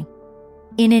Stephanie.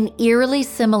 In an eerily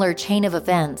similar chain of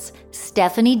events,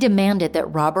 Stephanie demanded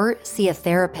that Robert see a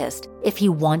therapist if he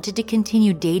wanted to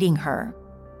continue dating her.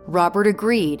 Robert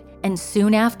agreed, and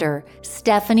soon after,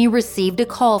 Stephanie received a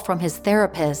call from his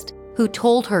therapist who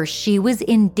told her she was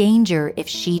in danger if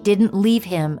she didn't leave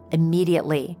him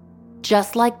immediately.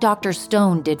 Just like Dr.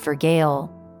 Stone did for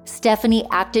Gail, Stephanie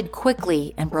acted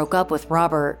quickly and broke up with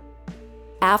Robert.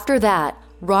 After that,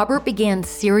 Robert began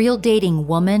serial dating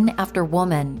woman after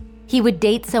woman. He would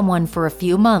date someone for a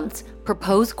few months,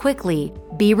 propose quickly,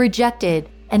 be rejected,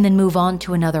 and then move on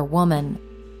to another woman.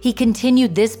 He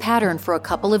continued this pattern for a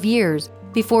couple of years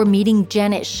before meeting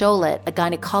Janet Scholet, a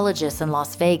gynecologist in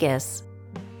Las Vegas.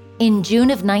 In June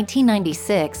of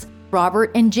 1996,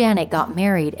 Robert and Janet got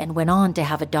married and went on to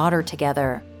have a daughter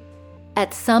together.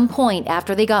 At some point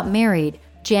after they got married,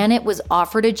 Janet was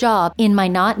offered a job in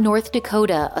Minot, North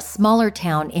Dakota, a smaller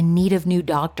town in need of new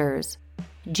doctors.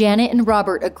 Janet and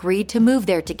Robert agreed to move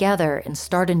there together and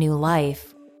start a new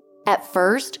life. At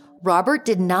first, Robert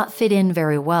did not fit in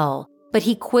very well, but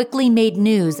he quickly made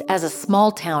news as a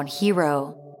small-town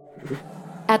hero.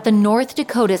 At the North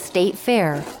Dakota State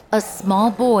Fair, a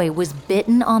small boy was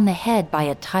bitten on the head by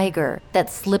a tiger that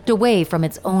slipped away from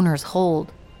its owner's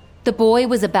hold. The boy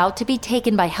was about to be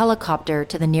taken by helicopter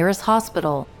to the nearest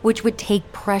hospital, which would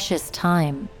take precious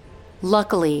time.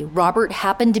 Luckily, Robert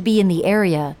happened to be in the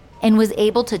area and was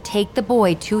able to take the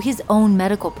boy to his own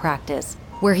medical practice,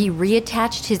 where he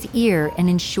reattached his ear and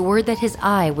ensured that his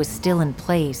eye was still in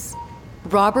place.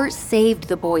 Robert saved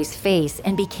the boy's face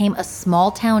and became a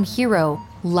small-town hero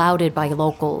lauded by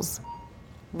locals.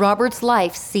 Robert's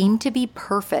life seemed to be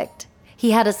perfect.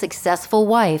 He had a successful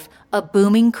wife, a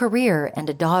booming career, and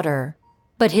a daughter.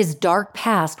 But his dark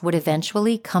past would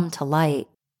eventually come to light.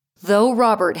 Though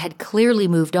Robert had clearly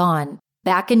moved on,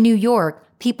 back in New York,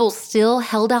 people still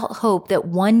held out hope that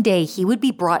one day he would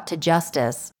be brought to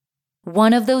justice.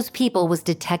 One of those people was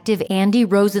Detective Andy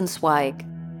Rosenzweig.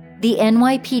 The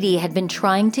NYPD had been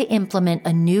trying to implement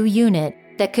a new unit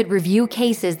that could review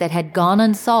cases that had gone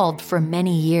unsolved for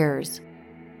many years.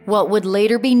 What would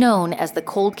later be known as the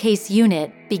Cold Case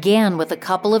Unit began with a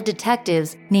couple of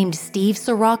detectives named Steve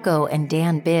Sirocco and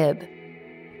Dan Bibb.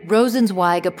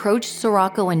 Rosenzweig approached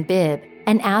Sirocco and Bibb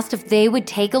and asked if they would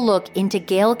take a look into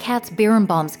Gail Katz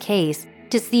Bierenbaum's case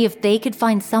to see if they could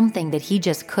find something that he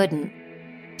just couldn't.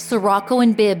 Sirocco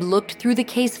and Bibb looked through the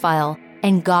case file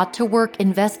and got to work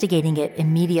investigating it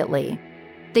immediately.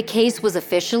 The case was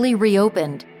officially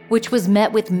reopened, which was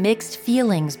met with mixed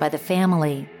feelings by the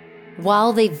family.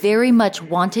 While they very much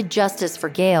wanted justice for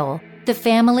Gail, the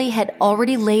family had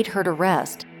already laid her to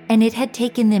rest, and it had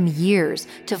taken them years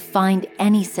to find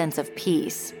any sense of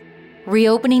peace.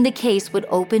 Reopening the case would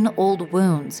open old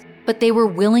wounds, but they were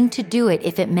willing to do it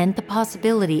if it meant the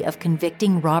possibility of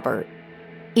convicting Robert.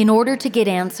 In order to get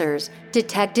answers,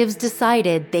 detectives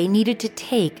decided they needed to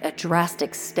take a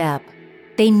drastic step.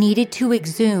 They needed to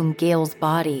exhume Gail's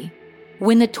body.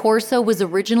 When the torso was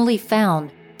originally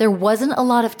found, there wasn't a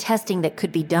lot of testing that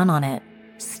could be done on it.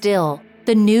 Still, the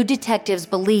The new detectives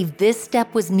believed this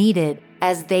step was needed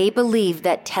as they believed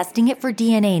that testing it for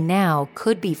DNA now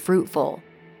could be fruitful.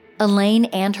 Elaine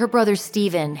and her brother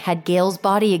Stephen had Gail's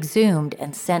body exhumed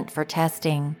and sent for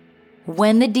testing.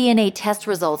 When the DNA test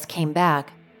results came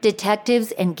back,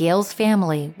 detectives and Gail's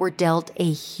family were dealt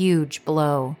a huge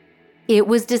blow. It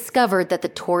was discovered that the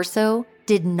torso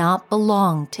did not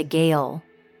belong to Gail.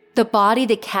 The body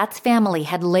the Katz family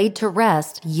had laid to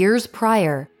rest years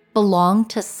prior belonged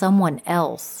to someone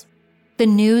else. The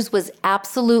news was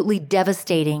absolutely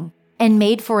devastating and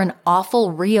made for an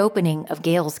awful reopening of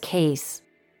Gail's case.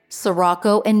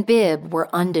 Sirocco and Bibb were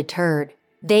undeterred.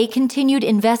 They continued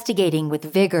investigating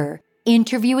with vigor,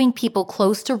 interviewing people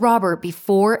close to Robert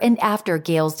before and after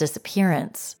Gail's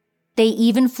disappearance. They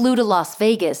even flew to Las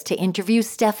Vegas to interview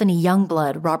Stephanie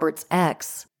Youngblood, Robert's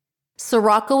ex.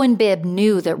 Sirocco and Bibb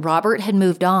knew that Robert had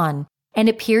moved on and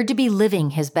appeared to be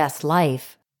living his best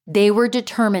life. They were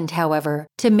determined, however,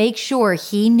 to make sure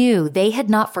he knew they had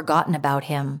not forgotten about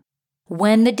him.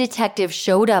 When the detective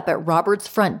showed up at Robert's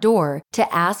front door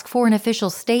to ask for an official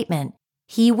statement,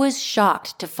 he was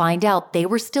shocked to find out they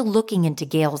were still looking into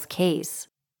Gail's case.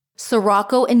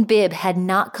 Sirocco and Bibb had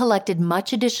not collected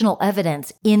much additional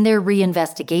evidence in their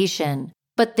reinvestigation,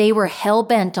 but they were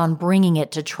hell-bent on bringing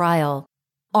it to trial.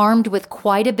 Armed with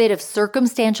quite a bit of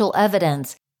circumstantial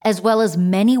evidence, as well as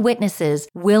many witnesses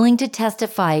willing to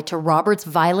testify to Robert's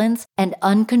violence and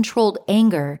uncontrolled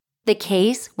anger, the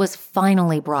case was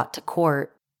finally brought to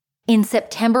court. In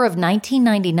September of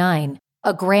 1999,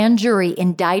 a grand jury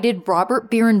indicted Robert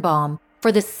Bierenbaum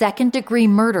for the second-degree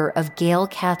murder of Gail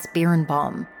Katz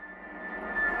Bierenbaum.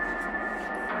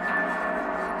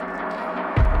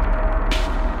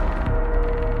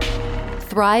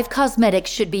 Thrive Cosmetics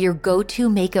should be your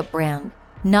go-to makeup brand.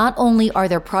 Not only are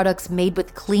their products made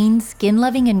with clean,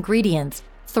 skin-loving ingredients,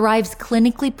 Thrive's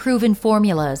clinically proven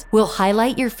formulas will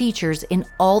highlight your features in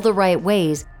all the right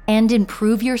ways and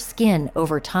improve your skin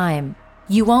over time.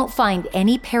 You won't find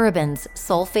any parabens,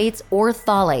 sulfates, or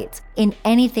phthalates in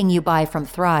anything you buy from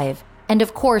Thrive. And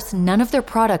of course, none of their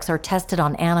products are tested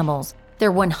on animals.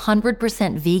 They're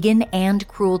 100% vegan and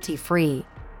cruelty-free.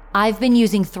 I've been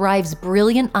using Thrive's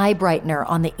Brilliant Eye Brightener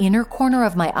on the inner corner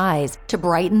of my eyes to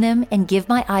brighten them and give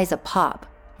my eyes a pop.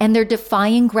 And their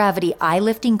Defying Gravity Eye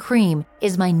Lifting Cream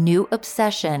is my new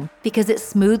obsession because it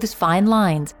smooths fine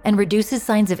lines and reduces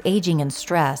signs of aging and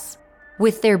stress.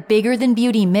 With their Bigger Than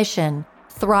Beauty mission,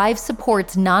 Thrive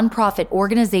supports nonprofit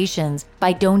organizations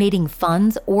by donating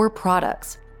funds or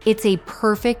products. It's a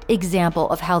perfect example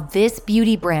of how this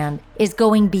beauty brand is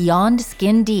going beyond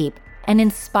skin deep and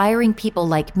inspiring people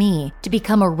like me to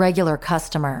become a regular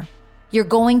customer. You're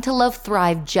going to love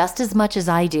Thrive just as much as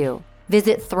I do.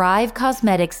 Visit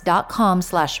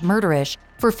thrivecosmetics.com/murderish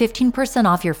for 15%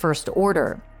 off your first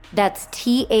order. That's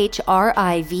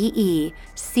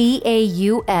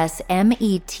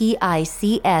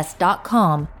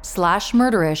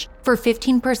thrivecosmetics.com/murderish for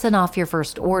 15% off your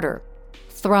first order.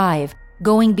 Thrive,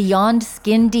 going beyond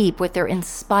skin deep with their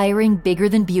inspiring Bigger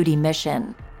Than Beauty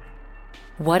mission.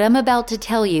 What I'm about to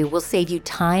tell you will save you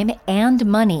time and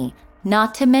money,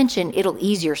 not to mention it'll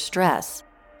ease your stress.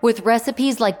 With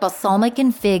recipes like balsamic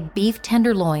and fig beef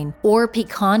tenderloin or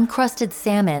pecan-crusted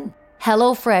salmon,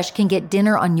 HelloFresh can get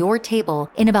dinner on your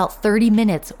table in about 30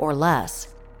 minutes or less.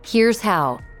 Here's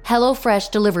how.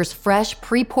 HelloFresh delivers fresh,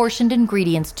 pre-portioned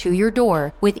ingredients to your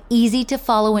door with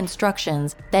easy-to-follow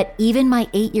instructions that even my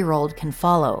 8-year-old can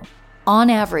follow.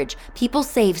 On average, people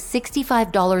save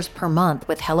 $65 per month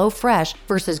with HelloFresh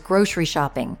versus grocery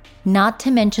shopping, not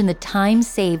to mention the time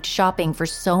saved shopping for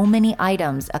so many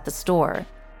items at the store.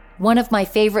 One of my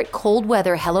favorite cold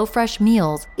weather HelloFresh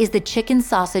meals is the chicken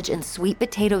sausage and sweet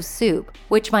potato soup,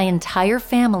 which my entire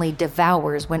family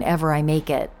devours whenever I make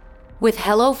it. With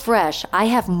HelloFresh, I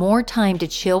have more time to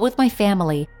chill with my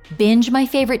family, binge my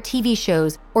favorite TV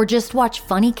shows, or just watch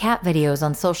funny cat videos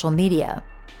on social media.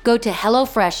 Go to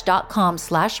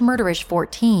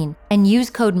hellofresh.com/murderish14 and use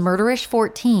code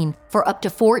murderish14 for up to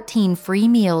 14 free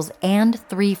meals and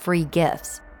 3 free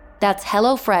gifts. That's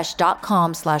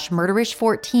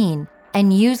hellofresh.com/murderish14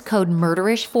 and use code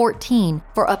murderish14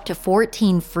 for up to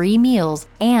 14 free meals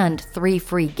and 3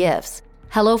 free gifts.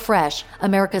 HelloFresh,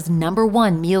 America's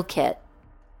 #1 meal kit.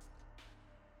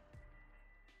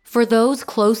 For those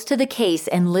close to the case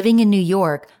and living in New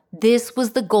York, this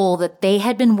was the goal that they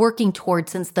had been working toward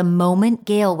since the moment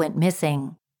Gail went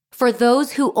missing. For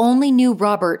those who only knew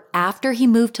Robert after he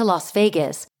moved to Las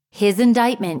Vegas, his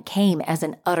indictment came as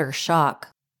an utter shock.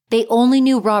 They only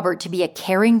knew Robert to be a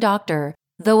caring doctor,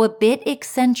 though a bit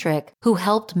eccentric, who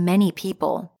helped many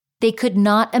people. They could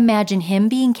not imagine him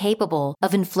being capable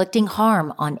of inflicting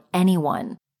harm on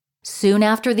anyone. Soon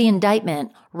after the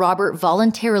indictment, Robert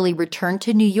voluntarily returned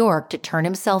to New York to turn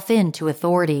himself in to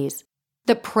authorities.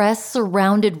 The press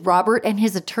surrounded Robert and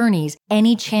his attorneys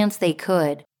any chance they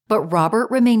could, but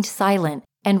Robert remained silent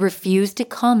and refused to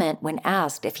comment when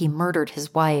asked if he murdered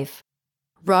his wife.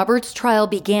 Robert's trial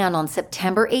began on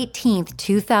September 18,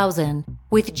 2000,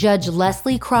 with Judge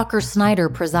Leslie Crocker Snyder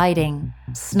presiding.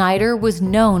 Snyder was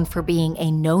known for being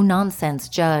a no-nonsense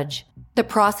judge. The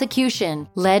prosecution,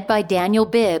 led by Daniel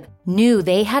Bibb, knew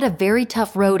they had a very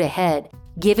tough road ahead,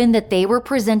 given that they were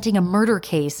presenting a murder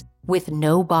case with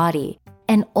no body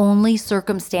and only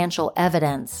circumstantial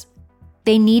evidence.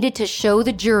 They needed to show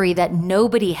the jury that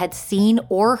nobody had seen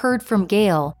or heard from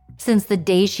Gail since the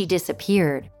day she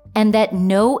disappeared, and that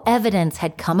no evidence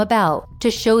had come about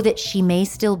to show that she may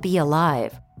still be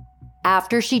alive.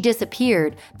 After she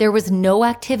disappeared, there was no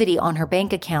activity on her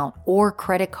bank account or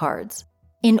credit cards.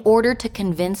 In order to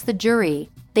convince the jury,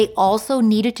 they also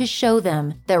needed to show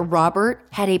them that Robert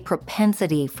had a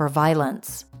propensity for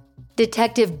violence.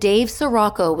 Detective Dave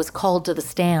Sirocco was called to the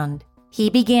stand. He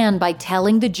began by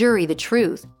telling the jury the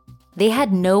truth. They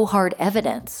had no hard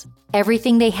evidence.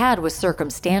 Everything they had was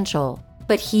circumstantial,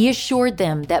 but he assured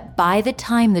them that by the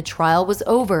time the trial was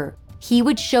over, he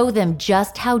would show them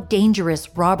just how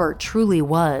dangerous Robert truly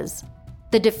was.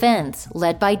 The defense,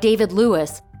 led by David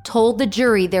Lewis, told the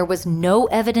jury there was no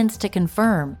evidence to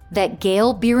confirm that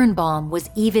Gail Bierenbaum was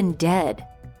even dead.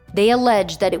 They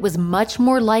alleged that it was much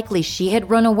more likely she had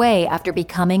run away after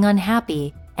becoming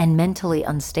unhappy and mentally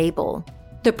unstable.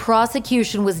 The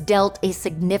prosecution was dealt a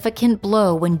significant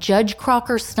blow when Judge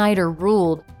Crocker Snyder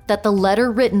ruled that the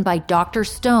letter written by Dr.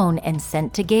 Stone and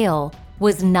sent to Gail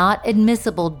was not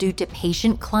admissible due to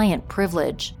patient-client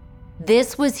privilege.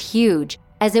 This was huge,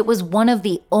 as it was one of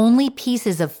the only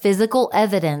pieces of physical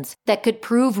evidence that could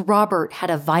prove Robert had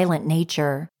a violent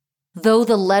nature. Though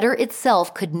the letter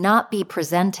itself could not be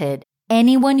presented,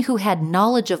 anyone who had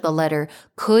knowledge of the letter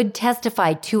could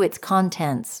testify to its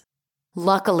contents.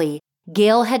 Luckily,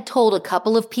 Gail had told a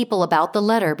couple of people about the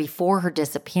letter before her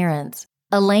disappearance.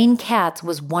 Elaine Katz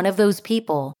was one of those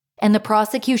people, and the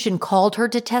prosecution called her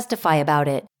to testify about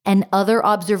it and other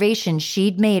observations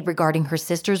she'd made regarding her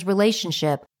sister's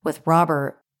relationship with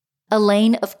Robert.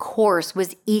 Elaine, of course,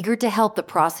 was eager to help the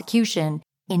prosecution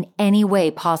in any way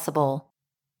possible.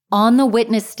 On the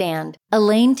witness stand,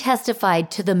 Elaine testified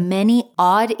to the many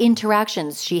odd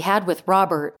interactions she had with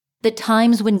Robert, the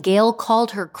times when Gail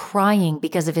called her crying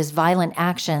because of his violent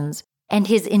actions, and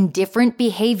his indifferent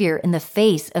behavior in the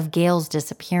face of Gail's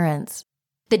disappearance.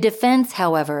 The defense,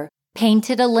 however,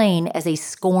 painted Elaine as a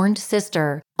scorned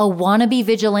sister, a wannabe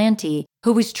vigilante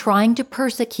who was trying to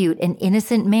persecute an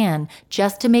innocent man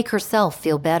just to make herself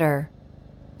feel better.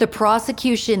 The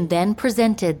prosecution then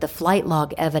presented the flight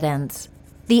log evidence.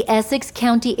 The Essex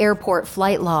County Airport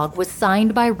flight log was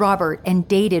signed by Robert and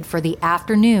dated for the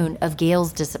afternoon of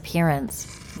Gail's disappearance.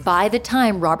 By the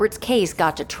time Robert's case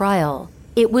got to trial,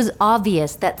 it was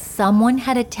obvious that someone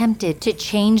had attempted to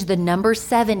change the number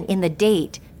 7 in the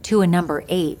date to a number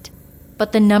 8.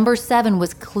 But the number 7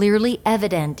 was clearly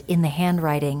evident in the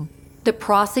handwriting. The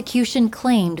prosecution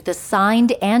claimed the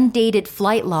signed and dated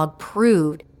flight log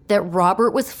proved that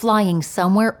Robert was flying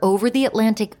somewhere over the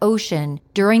Atlantic Ocean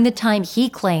during the time he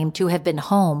claimed to have been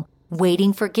home,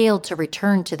 waiting for Gail to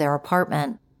return to their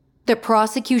apartment. The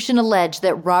prosecution alleged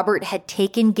that Robert had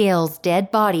taken Gail's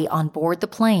dead body on board the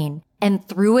plane and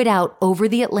threw it out over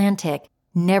the Atlantic,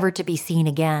 never to be seen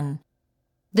again.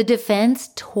 The defense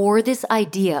tore this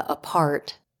idea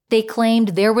apart. They claimed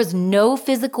there was no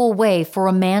physical way for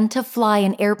a man to fly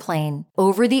an airplane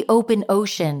over the open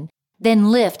ocean, then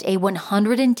lift a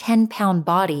 110-pound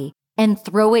body and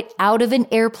throw it out of an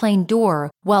airplane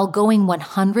door while going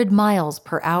 100 miles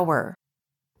per hour.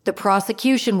 The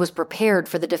prosecution was prepared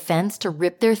for the defense to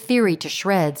rip their theory to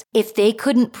shreds if they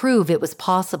couldn't prove it was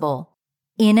possible.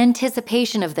 In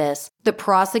anticipation of this, the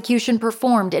prosecution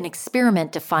performed an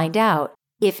experiment to find out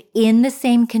if, in the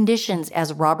same conditions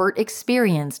as Robert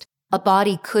experienced, a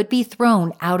body could be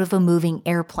thrown out of a moving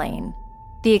airplane.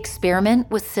 The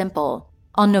experiment was simple.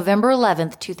 On November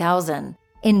 11, 2000,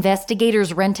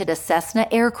 investigators rented a Cessna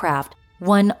aircraft,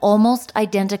 one almost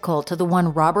identical to the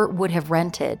one Robert would have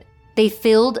rented. They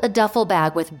filled a duffel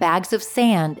bag with bags of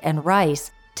sand and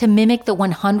rice to mimic the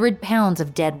 100 pounds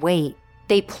of dead weight.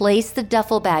 They placed the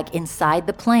duffel bag inside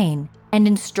the plane and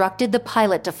instructed the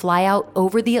pilot to fly out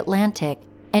over the Atlantic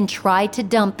and tried to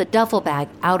dump the duffel bag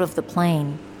out of the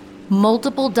plane.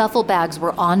 Multiple duffel bags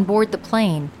were on board the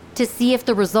plane to see if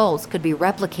the results could be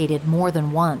replicated more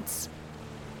than once.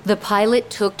 The pilot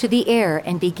took to the air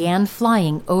and began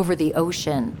flying over the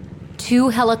ocean. 2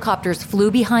 helicopters flew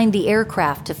behind the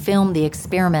aircraft to film the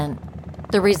experiment.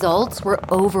 The results were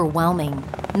overwhelming.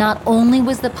 Not only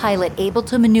was the pilot able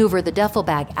to maneuver the duffel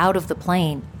bag out of the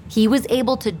plane, he was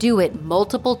able to do it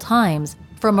multiple times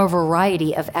from a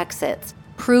variety of exits,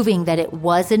 proving that it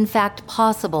was in fact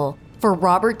possible for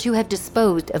Robert to have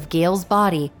disposed of Gail's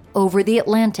body over the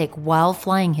Atlantic while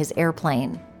flying his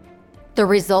airplane. The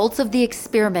results of the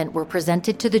experiment were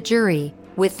presented to the jury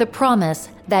with the promise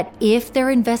that if their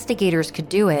investigators could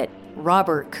do it,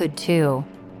 Robert could too.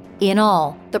 In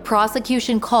all, the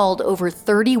prosecution called over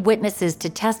 30 witnesses to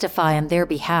testify on their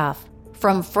behalf.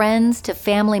 From friends to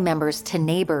family members to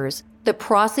neighbors, the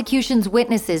prosecution's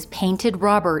witnesses painted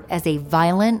Robert as a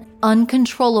violent,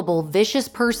 uncontrollable, vicious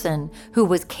person who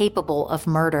was capable of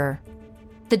murder.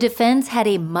 The defense had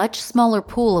a much smaller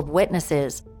pool of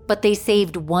witnesses, but they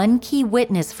saved one key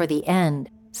witness for the end,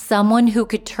 someone who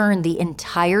could turn the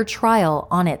entire trial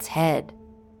on its head.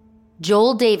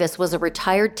 Joel Davis was a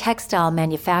retired textile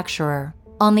manufacturer.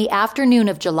 On the afternoon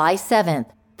of July 7th,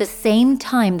 the same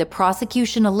time the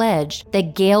prosecution alleged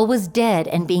that Gail was dead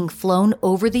and being flown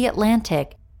over the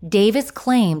Atlantic, Davis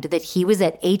claimed that he was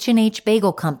at H&H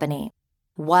Bagel Company.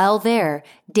 While there,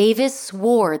 Davis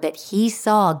swore that he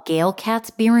saw Gail Katz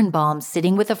Bierenbaum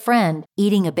sitting with a friend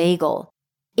eating a bagel.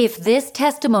 If this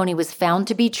testimony was found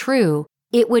to be true,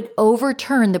 it would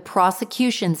overturn the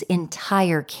prosecution's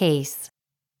entire case.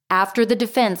 After the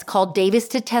defense called Davis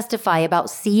to testify about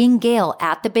seeing Gail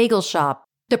at the bagel shop,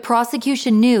 the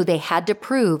prosecution knew they had to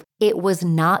prove it was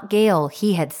not Gail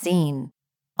he had seen.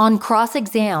 On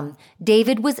cross-exam,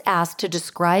 David was asked to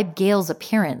describe Gail's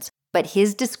appearance, but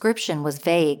his description was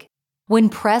vague. When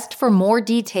pressed for more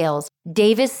details,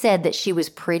 Davis said that she was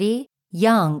pretty,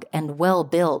 young, and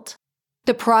well-built.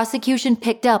 The prosecution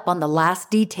picked up on the last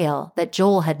detail that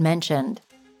Joel had mentioned.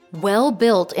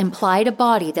 Well-built implied a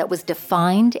body that was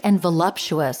defined and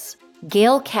voluptuous.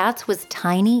 Gail Katz was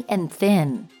tiny and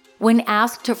thin. When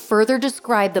asked to further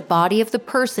describe the body of the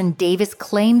person Davis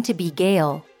claimed to be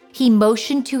Gail, he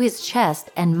motioned to his chest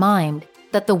and mimed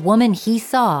that the woman he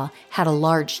saw had a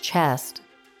large chest.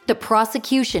 The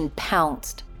prosecution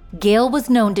pounced. Gail was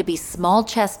known to be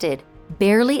small-chested,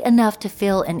 barely enough to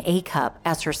fill an A-cup,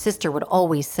 as her sister would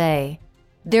always say.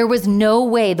 There was no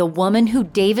way the woman who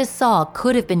Davis saw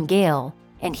could have been Gail,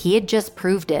 and he had just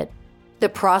proved it. The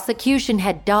prosecution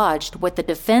had dodged what the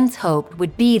defense hoped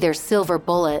would be their silver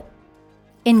bullet.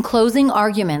 In closing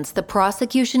arguments, the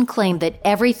prosecution claimed that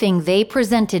everything they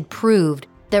presented proved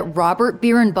that Robert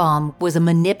Bierenbaum was a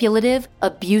manipulative,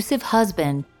 abusive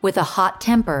husband with a hot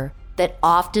temper that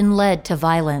often led to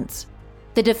violence.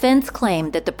 The defense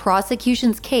claimed that the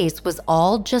prosecution's case was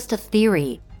all just a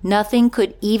theory. Nothing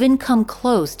could even come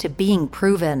close to being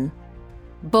proven.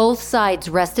 Both sides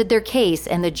rested their case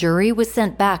and the jury was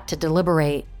sent back to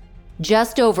deliberate.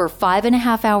 Just over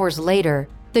 5.5 hours later,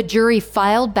 the jury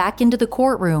filed back into the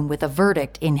courtroom with a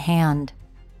verdict in hand.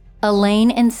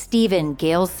 Elaine and Stephen,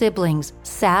 Gail's siblings,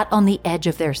 sat on the edge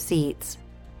of their seats.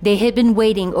 They had been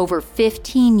waiting over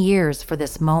 15 years for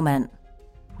this moment.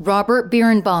 Robert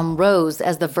Bierenbaum rose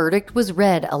as the verdict was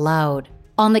read aloud.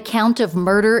 On the count of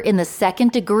murder in the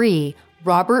second degree,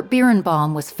 Robert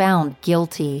Bierenbaum was found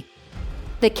guilty.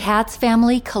 The Katz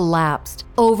family collapsed,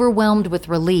 overwhelmed with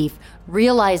relief,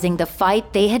 realizing the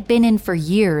fight they had been in for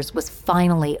years was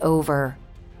finally over.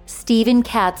 Stephen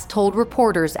Katz told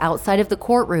reporters outside of the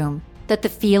courtroom that the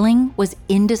feeling was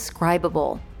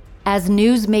indescribable. As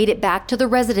news made it back to the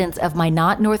residents of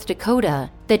Minot, North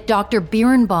Dakota, that Dr.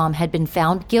 Bierenbaum had been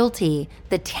found guilty,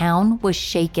 the town was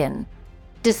shaken.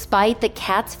 Despite the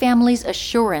Katz family's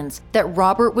assurance that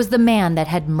Robert was the man that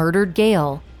had murdered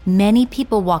Gail, many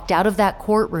people walked out of that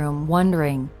courtroom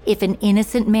wondering if an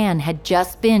innocent man had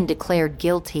just been declared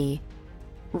guilty.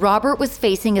 Robert was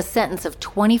facing a sentence of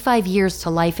 25 years to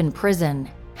life in prison.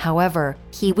 However,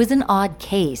 he was an odd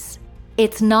case.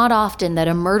 It's not often that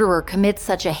a murderer commits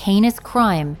such a heinous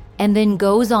crime and then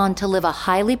goes on to live a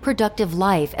highly productive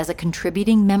life as a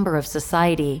contributing member of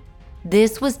society.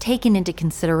 This was taken into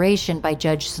consideration by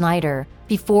Judge Snyder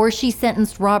before she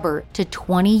sentenced Robert to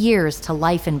 20 years to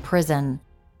life in prison.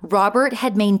 Robert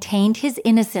had maintained his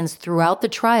innocence throughout the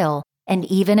trial and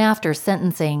even after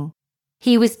sentencing.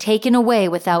 He was taken away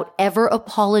without ever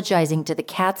apologizing to the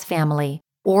Katz family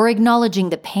or acknowledging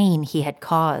the pain he had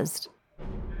caused.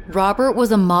 Robert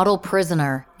was a model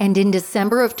prisoner, and in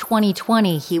December of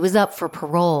 2020, he was up for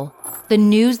parole. The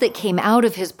news that came out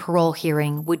of his parole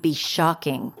hearing would be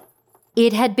shocking.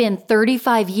 It had been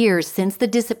 35 years since the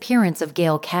disappearance of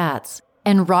Gail Katz,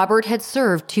 and Robert had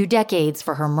served 2 decades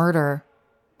for her murder.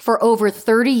 For over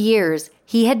 30 years,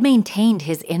 he had maintained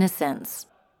his innocence.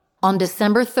 On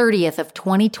December 30th of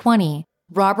 2020,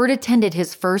 Robert attended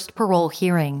his first parole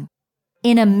hearing.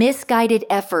 In a misguided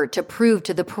effort to prove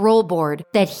to the parole board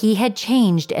that he had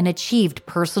changed and achieved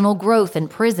personal growth in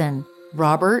prison,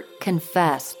 Robert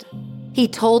confessed. He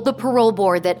told the parole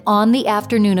board that on the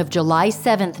afternoon of July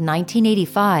 7th,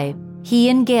 1985, he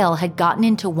and Gail had gotten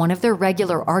into one of their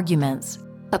regular arguments.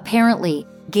 Apparently,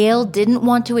 Gail didn't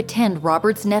want to attend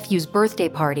Robert's nephew's birthday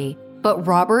party, but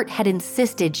Robert had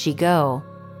insisted she go.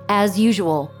 As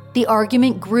usual, the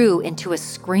argument grew into a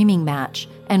screaming match,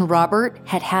 and Robert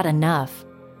had had enough.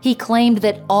 He claimed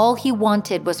that all he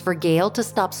wanted was for Gail to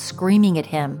stop screaming at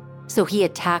him, so he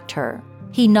attacked her.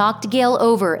 He knocked Gail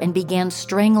over and began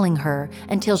strangling her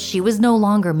until she was no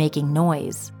longer making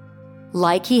noise.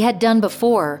 Like he had done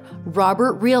before,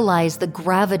 Robert realized the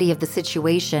gravity of the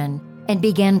situation and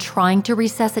began trying to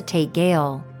resuscitate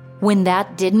Gail. When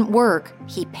that didn't work,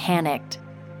 he panicked.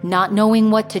 Not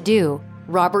knowing what to do,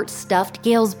 Robert stuffed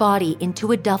Gail's body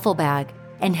into a duffel bag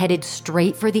and headed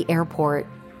straight for the airport.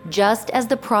 Just as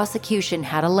the prosecution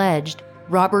had alleged,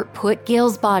 Robert put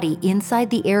Gail's body inside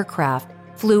the aircraft,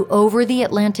 flew over the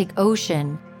Atlantic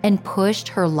Ocean, and pushed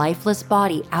her lifeless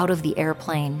body out of the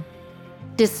airplane.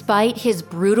 Despite his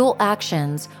brutal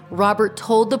actions, Robert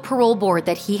told the parole board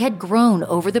that he had grown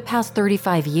over the past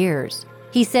 35 years.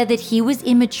 He said that he was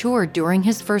immature during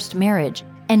his first marriage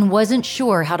and wasn't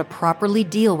sure how to properly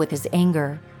deal with his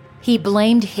anger. He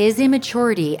blamed his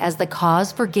immaturity as the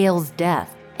cause for Gail's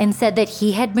death and said that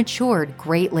he had matured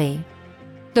greatly.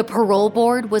 The parole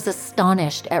board was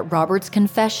astonished at Robert's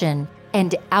confession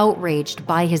and outraged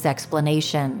by his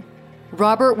explanation.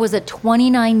 Robert was a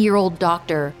 29-year-old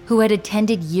doctor who had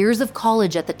attended years of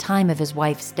college at the time of his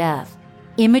wife's death.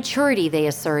 Immaturity, they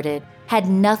asserted, had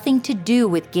nothing to do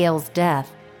with Gail's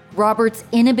death. Robert's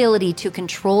inability to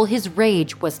control his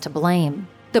rage was to blame.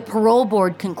 The parole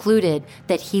board concluded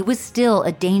that he was still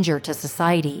a danger to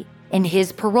society, and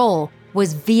his parole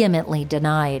was vehemently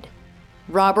denied.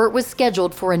 Robert was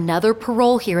scheduled for another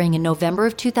parole hearing in November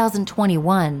of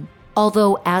 2021,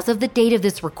 although as of the date of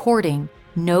this recording,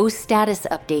 no status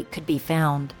update could be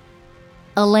found.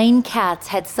 Elaine Katz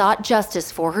had sought justice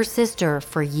for her sister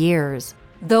for years.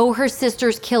 Though her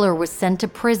sister's killer was sent to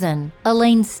prison,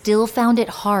 Elaine still found it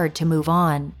hard to move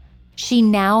on. She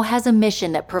now has a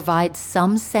mission that provides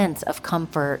some sense of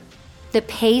comfort. The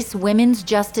PACE Women's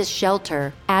Justice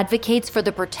Shelter advocates for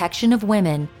the protection of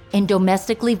women in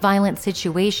domestically violent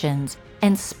situations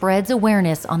and spreads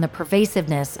awareness on the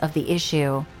pervasiveness of the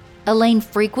issue. Elaine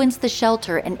frequents the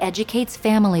shelter and educates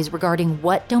families regarding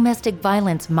what domestic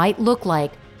violence might look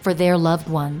like for their loved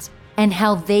ones and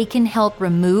how they can help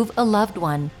remove a loved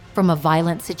one from a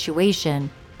violent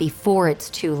situation before it's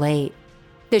too late.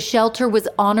 The shelter was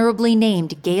honorably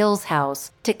named Gail's House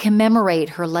to commemorate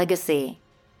her legacy.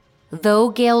 Though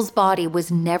Gail's body was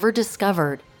never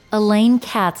discovered, Elaine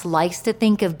Katz likes to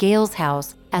think of Gail's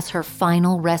house as her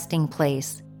final resting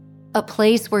place, a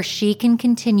place where she can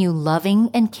continue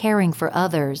loving and caring for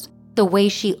others the way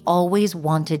she always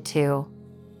wanted to.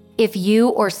 If you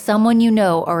or someone you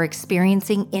know are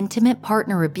experiencing intimate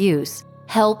partner abuse,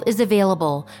 help is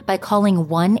available by calling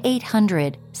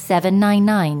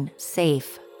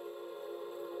 1-800-799-SAFE.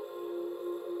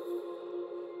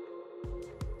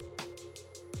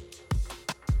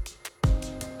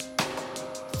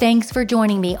 Thanks for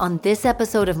joining me on this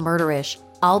episode of Murderish.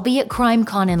 I'll be at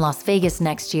CrimeCon in Las Vegas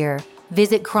next year.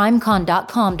 Visit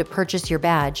crimecon.com to purchase your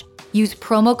badge. Use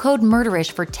promo code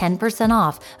Murderish for 10%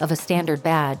 off of a standard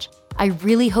badge. I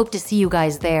really hope to see you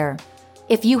guys there.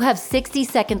 If you have 60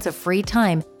 seconds of free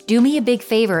time, do me a big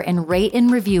favor and rate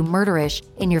and review Murderish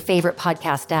in your favorite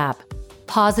podcast app.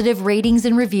 Positive ratings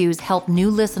and reviews help new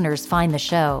listeners find the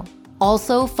show.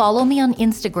 Also, follow me on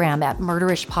Instagram at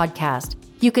Murderish Podcast.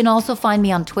 You can also find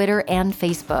me on Twitter and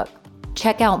Facebook.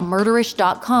 Check out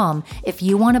murderish.com if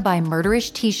you want to buy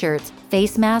Murderish t-shirts,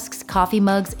 face masks, coffee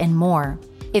mugs, and more.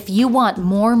 If you want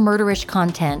more Murderish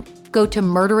content, go to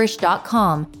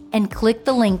murderish.com and click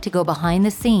the link to go behind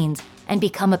the scenes and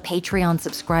become a Patreon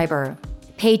subscriber.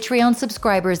 Patreon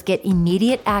subscribers get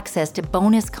immediate access to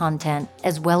bonus content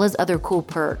as well as other cool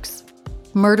perks.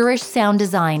 Murderish sound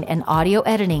design and audio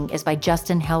editing is by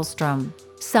Justin Hellstrom.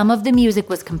 Some of the music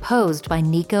was composed by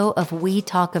Nico of We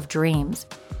Talk of Dreams.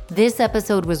 This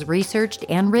episode was researched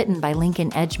and written by Lincoln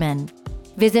Edgman.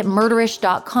 Visit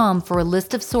murderish.com for a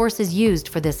list of sources used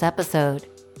for this episode.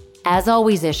 As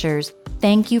always, Ishers,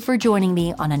 thank you for joining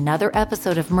me on another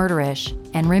episode of Murderish.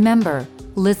 And remember,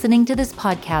 listening to this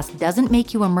podcast doesn't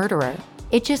make you a murderer.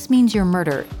 It just means you're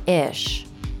murder-ish.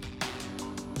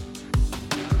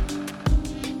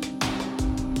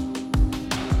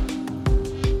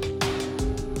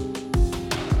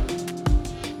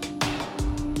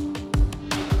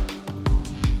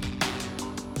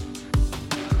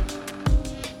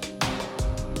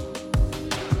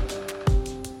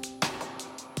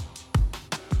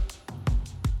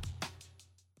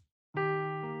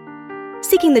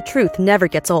 seeking the truth never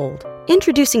gets old.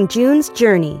 Introducing June's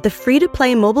Journey, the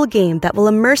free-to-play mobile game that will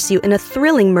immerse you in a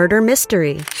thrilling murder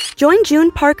mystery. Join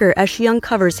June Parker as she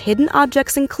uncovers hidden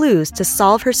objects and clues to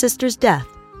solve her sister's death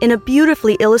in a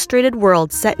beautifully illustrated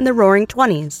world set in the Roaring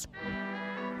 '20s.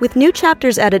 With new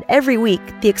chapters added every week,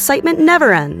 the excitement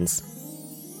never ends.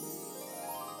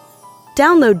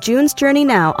 Download June's Journey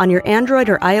now on your Android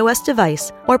or iOS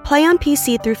device, or play on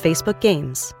PC through Facebook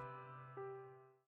Games.